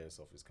you apply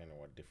yourself is kind of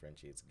what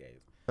differentiates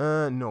guys.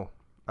 No,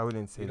 I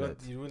wouldn't say You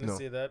that. wouldn't No.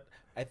 say that.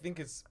 I think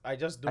it's. I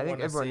just don't I think want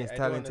to everyone say. is I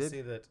don't want to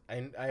talented.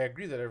 say that. I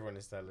agree that everyone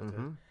is talented,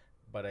 Mhm.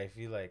 but I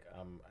feel like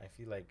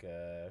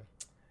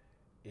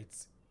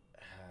it's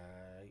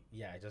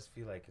yeah. I just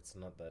feel like it's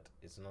not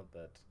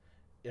that.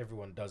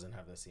 Everyone doesn't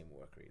have the same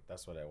work rate.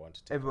 That's what I want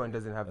to take Everyone away.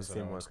 doesn't have the That's what I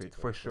same want work to rate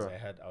take for away,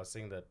 'cause sure. I was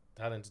saying that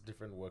talent is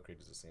different, work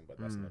rate is the same, but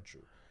that's not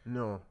true.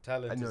 No,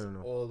 Talent is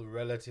no. all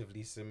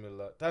relatively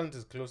similar. Talent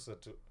is closer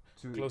than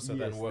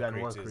yes, work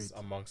rate is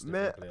amongst Me-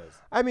 different players.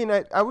 I mean,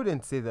 I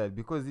wouldn't say that,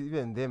 because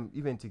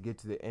even to get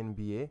to the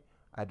NBA,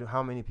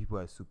 how many people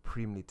are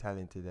supremely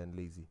talented and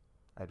lazy?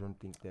 I don't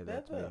think they're They're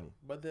that there, many.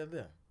 but they're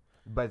there.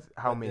 But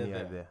how But they're many are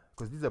there. there?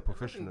 Because these are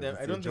professionals. I It's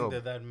don't their think job.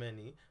 they're that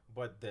many,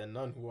 but there are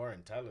none who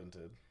aren't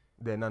talented.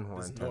 There are none who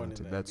There's aren't no one in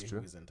talented. the That's NBA true.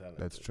 who isn't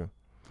talented. That's true.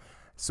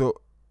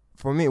 So,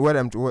 for me, what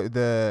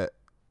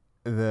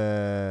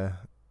the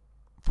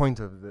point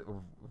of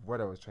what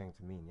I was trying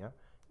to mean,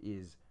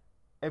 is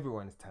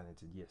everyone is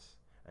talented, yes,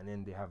 and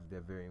then they have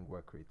their varying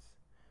work rates.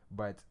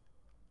 But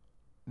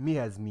me,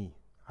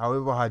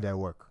 however hard I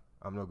work,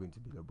 I'm not going to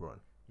be LeBron.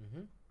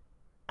 Mm-hmm.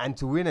 And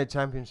to win a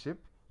championship,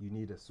 you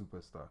need a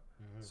superstar.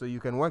 Mm-hmm. So you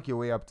can work your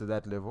way up to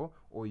that level,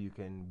 or you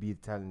can be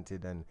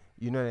talented and,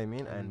 you know what I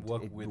mean, And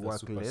work with a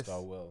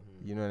superstar well.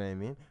 You know what I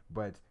mean?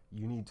 But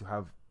you need to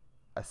have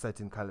a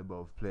certain caliber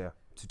of player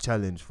to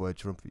challenge for a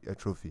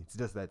trophy. It's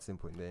just that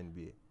simple in the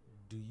NBA.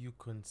 Do you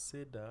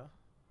consider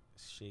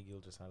Shai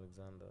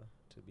Gilgeous-Alexander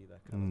to be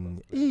that caliber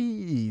of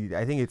player?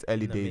 I think it's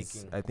early In the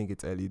days.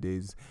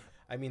 making.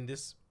 I mean,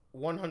 this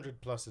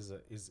 100 plus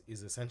is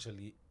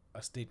essentially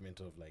a statement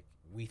of like,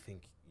 we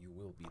think you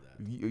will be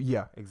that.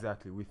 Yeah,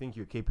 exactly. We think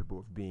you're capable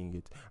of being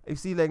it. You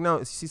see, like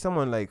now,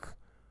 someone like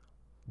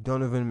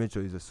Donovan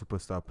Mitchell is a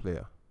superstar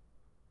player,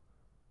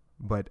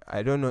 but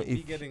I don't know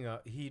He'd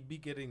be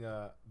getting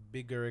a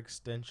bigger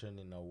extension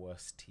in a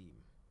worse team.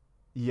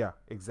 Yeah,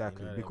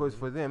 exactly. You know because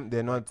what I mean? for them,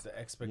 they're not. The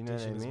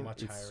expectation is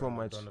much it's higher so on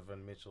much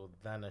Donovan Mitchell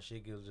than a Shai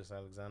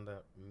Gilgeous-Alexander.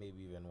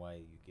 Maybe even why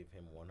you give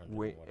him 100.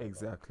 Wait,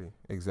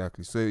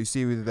 exactly. So you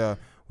see,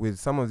 with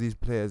some of these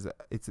players,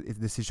 it's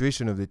the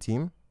situation of the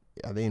team.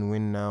 Are they in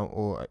win now,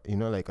 or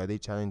are they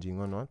challenging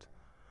or not?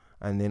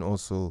 And then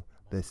also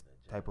the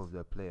type of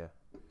the player.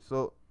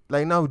 So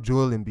like now,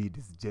 Joel Embiid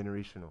is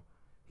generational.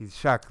 He's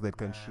Shaq that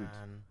can shoot.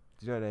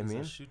 Do you know what I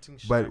mean?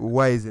 But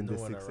why isn't the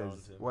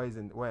Sixers? Why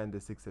aren't the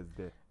Sixers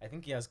there? I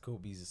think he has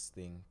Kobe's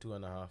thing.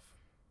 2.5.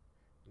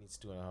 He needs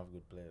 2.5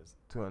 good players.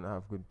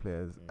 2.5 good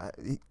players.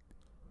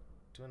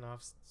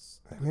 2.5.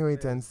 Let me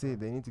wait and see.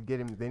 They need to get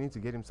him. They need to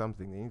get him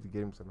something. They need to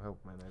get him some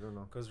help, man. I don't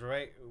know. Because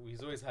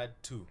he's always had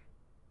 2.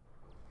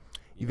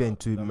 Even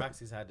 2. The max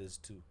he's had is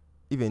 2.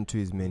 Even 2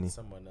 is many.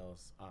 Someone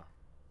else.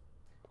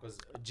 Because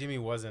Jimmy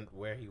wasn't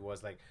where he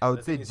was. Like I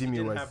would say Jimmy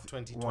he didn't was have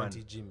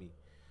 2020 Jimmy.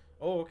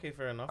 Oh, okay,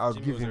 fair enough. I'll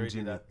Jimmy give was him already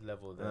Jimmy. that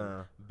level.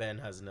 Then Ben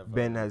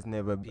has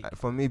never. Peaked.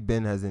 For me,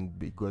 Ben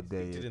hasn't got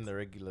there He yet. did in the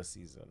regular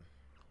season.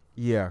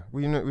 Yeah,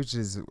 which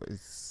is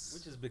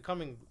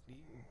becoming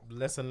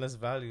less and less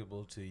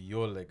valuable to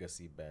your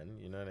legacy, Ben.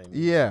 You know what I mean?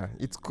 Yeah,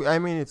 it's I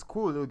mean, it's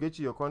cool. It'll get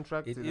you your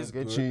contract. It It'll is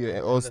get good, you your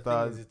and All the thing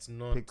Stars is, it's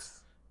not.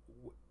 picks.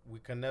 We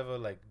can never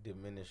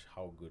diminish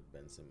how good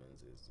Ben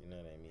Simmons is. You know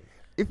what I mean?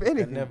 If We can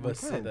anything, never we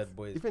say can't. that,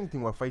 boys. If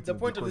anything, we're fighting. The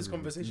point of because this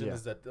conversation yeah,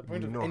 is that the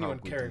point we of know how anyone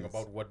good caring he is.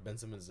 about what Ben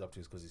Simmons is up to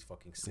is because he's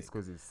fucking sick. It's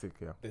because he's sick.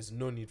 Yeah. There's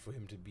no need for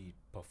him to be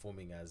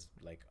performing as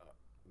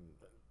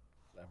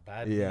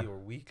badly or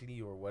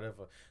weakly or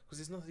whatever. Because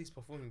it's not that he's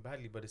performing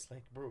badly, but it's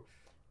like, bro,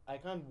 I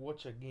can't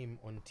watch a game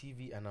on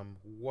TV and I'm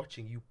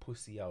watching you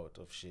pussy out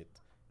of shit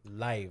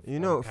live. You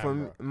know, on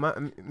for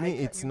camera. me,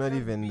 it's not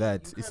even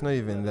that. It's not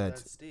even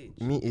that.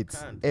 Me,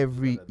 it's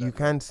you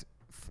can't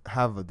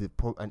have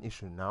an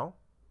issue now,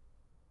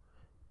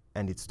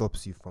 and it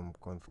stops you from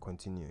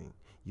continuing.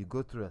 You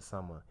go through a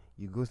summer,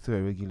 you go through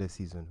a regular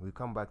season. We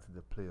come back to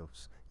the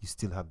playoffs, you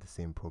still have the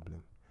same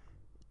problem.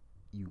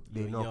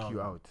 They knock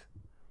you out.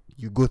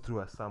 You go through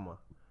a summer,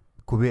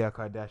 Kubeya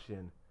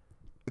Kardashian,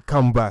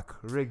 come back,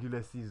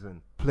 regular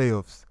season,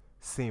 playoffs,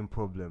 same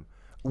problem.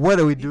 What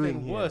are we doing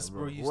Even here, worse,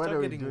 bro? You start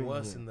getting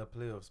worse here? in the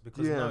playoffs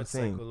because Yeah, now I'm it's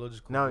saying.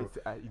 psychological. Now bro. it's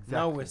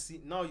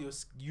exactly.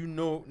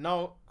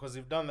 Now because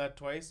we've done that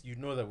twice, you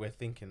know that we're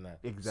thinking that.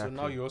 Exactly.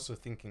 So now you're also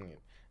thinking it.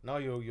 Now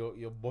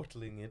you're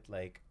bottling it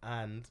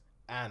and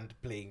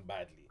playing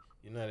badly.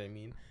 You know what I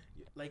mean?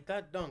 Like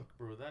that dunk,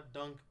 bro. That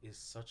dunk is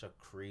such a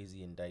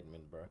crazy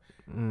indictment, bro.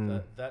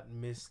 That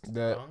missed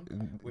dunk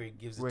where he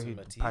gives it to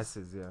Matisse.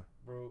 Passes, yeah.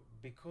 Bro,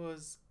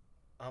 because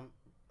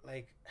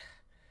like,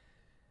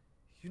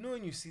 you know,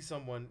 when you see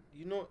someone,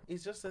 you know,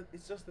 it's just that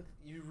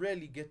you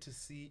rarely get to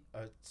see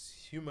a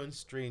human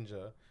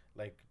stranger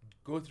like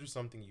go through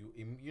something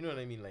you know what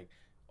I mean, like,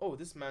 oh,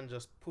 this man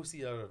just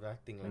pussy out of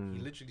that thing, like he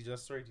literally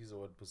just, sorry to use the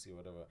word pussy or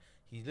whatever,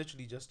 he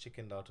literally just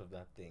chickened out of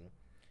that thing,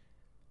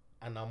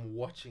 and I'm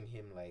watching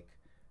him like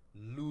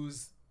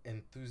lose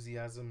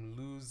enthusiasm,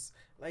 lose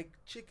like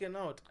chicken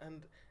out,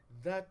 and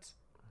that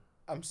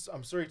I'm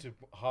sorry to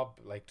hop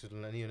like to the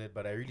unit,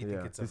 but I really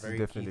think it's a this very is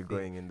definitely key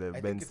going thing. in the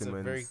I Ben think it's a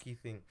Simmons very key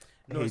thing.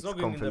 No, it's hate not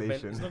going in the Ben.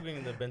 compilation. It's not going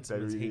in the Ben that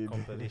Simmons we hate need.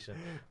 compilation.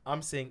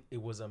 I'm saying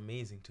it was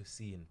amazing to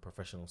see in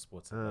professional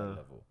sports at that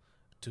level.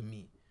 To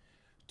me,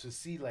 to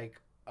see like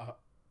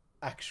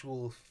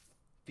actual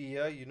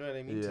fear, you know what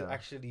I mean? To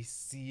actually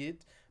see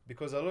it,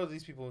 because a lot of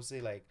these people will say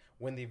like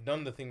when they've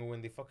done the thing or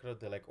when they fuck it up,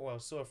 they're like, "Oh, I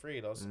was so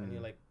afraid." And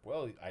you're like,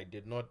 "Well, I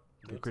did not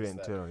You notice couldn't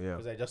that tell,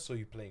 because I just saw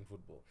you playing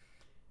football."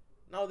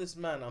 Now this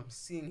man, I'm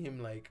seeing him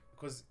like,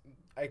 because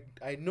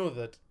I know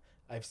that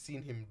I've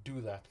seen him do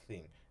that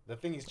thing. The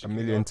thing is a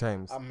million out,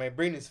 times. my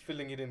brain is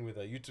filling it in with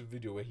a YouTube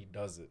video where he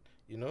does it,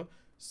 you know?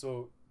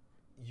 So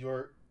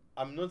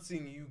I'm not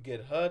seeing you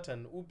get hurt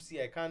and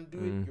oopsie, I can't do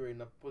it. You're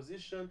in a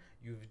position,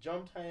 you've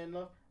jumped high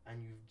enough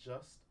and you've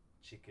just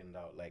chickened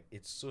out. Like,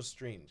 it's so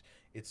strange.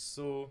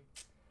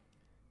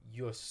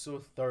 You're so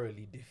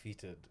thoroughly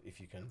defeated if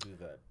you can do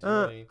that. Do you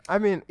know what I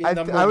mean?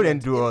 I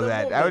wouldn't do all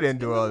that. I wouldn't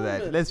do all that.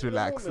 Moment, Let's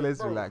relax. Let's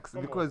bro, relax.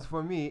 Because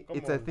for me,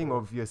 it's a thing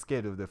of you're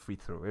scared of the free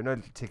throw. You're not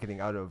taking it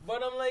out of.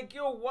 But I'm like,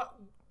 yo, what?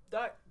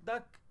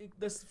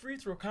 The free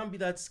throw can't be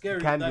that scary.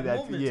 Can be that.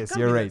 Moment. Yes,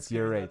 you're right.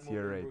 You're right.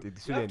 You're right. Bro. It You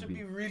have shouldn't to be.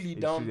 be really It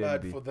down shouldn't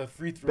bad be. for the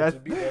free throw That's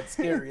to be that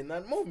scary in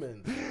that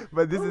moment.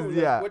 But this Bro, is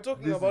like, we're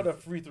talking about a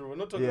free throw. We're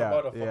not talking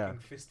about a fucking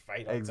fist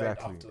fight outside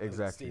after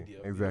the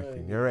stadium. Exactly. You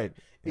know You're right.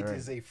 It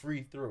is a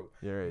free throw.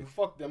 You're right. You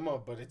fuck them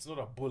up, but it's not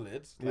a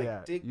bullet.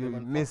 Like, take you them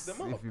and miss fuck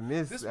them up. if you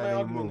miss. This is and my then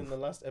you argument move. in the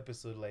last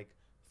episode. Like,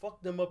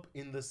 fuck them up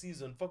in the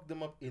season. Fuck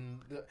them up in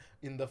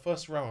the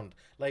first round.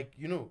 Like,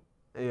 you know.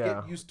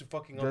 Get used to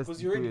fucking up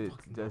because you're already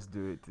fucking Just up.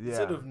 do it. Yeah.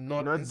 Instead of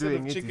not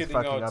doing it is chickening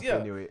fucking out, up yeah,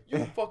 anyway.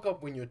 you fuck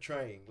up when you're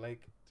trying.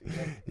 Like,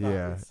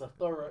 Yeah. it's a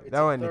thorough.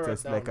 That one, thorough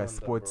it's just like down a under,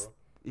 sports. bro.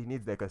 He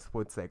needs like a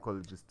sports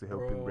psychologist to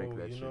help him break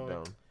that you shit know,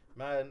 down.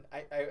 Man,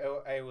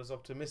 I was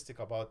optimistic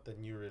about the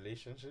new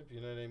relationship. You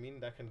know what I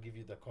mean? That can give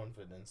you the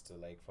confidence to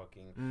like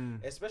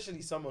fucking,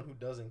 especially someone who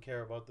doesn't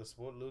care about the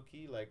sport, low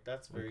key. Like,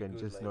 that's very You can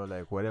good. just like, know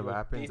like whatever your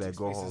happens, I dating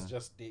go space home. is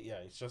just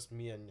it's just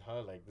me and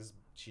her. Like, this,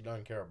 she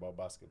don't care about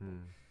basketball.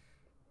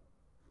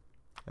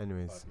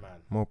 Anyways, But man,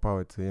 more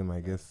power to him, I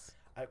guess.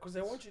 because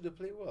I want you to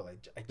play well.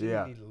 I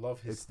genuinely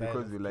love his It's style.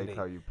 because of we like play.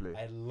 how you play.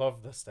 I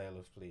love the style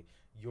of play.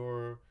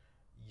 You're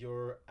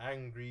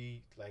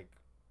angry, like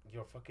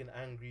you're fucking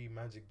angry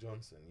Magic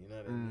Johnson. You know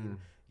what I mean?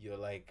 You're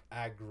like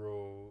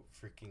aggro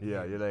freaking.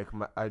 Yeah, him. you're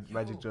like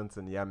Magic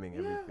Johnson yamming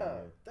everything. Yeah,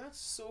 that's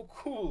so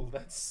cool.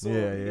 That's so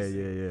Yeah.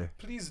 amazing.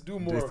 Please do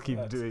more. Just of keep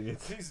that. doing it.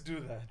 Please do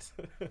that.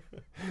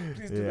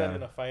 Please do that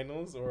in a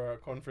finals or a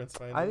conference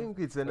final. I think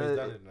it's He's done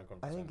another. it in a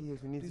conference I think final.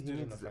 he needs. Please do it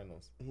in the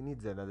finals. He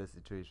needs another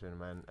situation,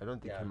 man. I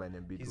don't think him and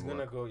Embiid He's will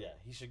gonna work. go. Yeah,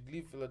 he should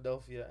leave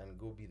Philadelphia and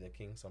go be the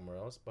king somewhere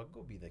else. But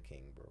go be the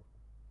king, bro.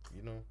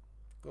 You know,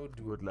 go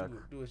do. Good luck.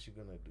 Do what you're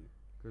gonna do.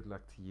 Good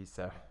luck to you,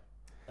 sir.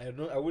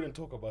 I wouldn't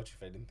talk about you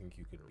if I didn't think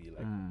you could be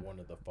like one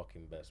of the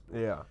fucking best, bro.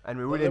 Yeah, and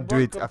we But wouldn't do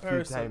LeBron it a few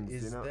comparison times.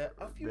 is You know, there.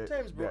 A few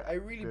times, bro. I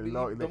really believe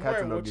the the more I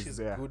catalog watch is his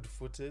there. good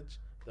footage,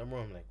 the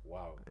more I'm like,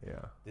 wow, Yeah,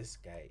 this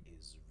guy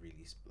is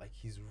really like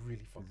he's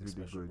really fucking he's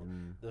really special. good. Bro.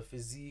 Mm. The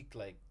physique,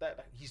 like that.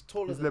 Like, he's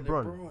taller He's than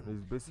LeBron. LeBron.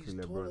 He's basically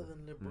He's LeBron. taller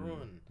than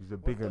LeBron. He's a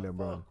bigger what the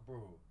LeBron. Fuck,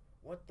 bro.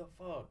 What the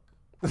fuck?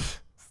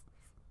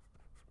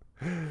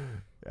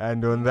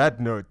 And on that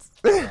note,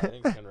 I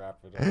think we can wrap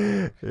it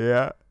up.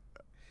 yeah,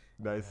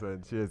 nice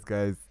one. Cheers,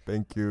 guys.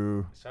 Thank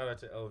you. Shout out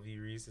to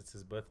LV Reese. It's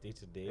his birthday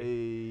today.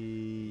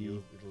 Hey,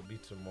 It'll be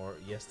tomorrow.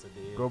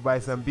 Yesterday. go buy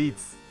some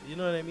beats. You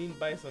know what I mean?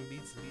 Buy some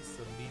beats, lease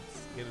some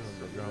beats, get it on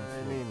the ground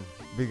I floor. mean,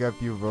 big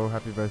up you, bro.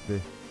 Happy birthday.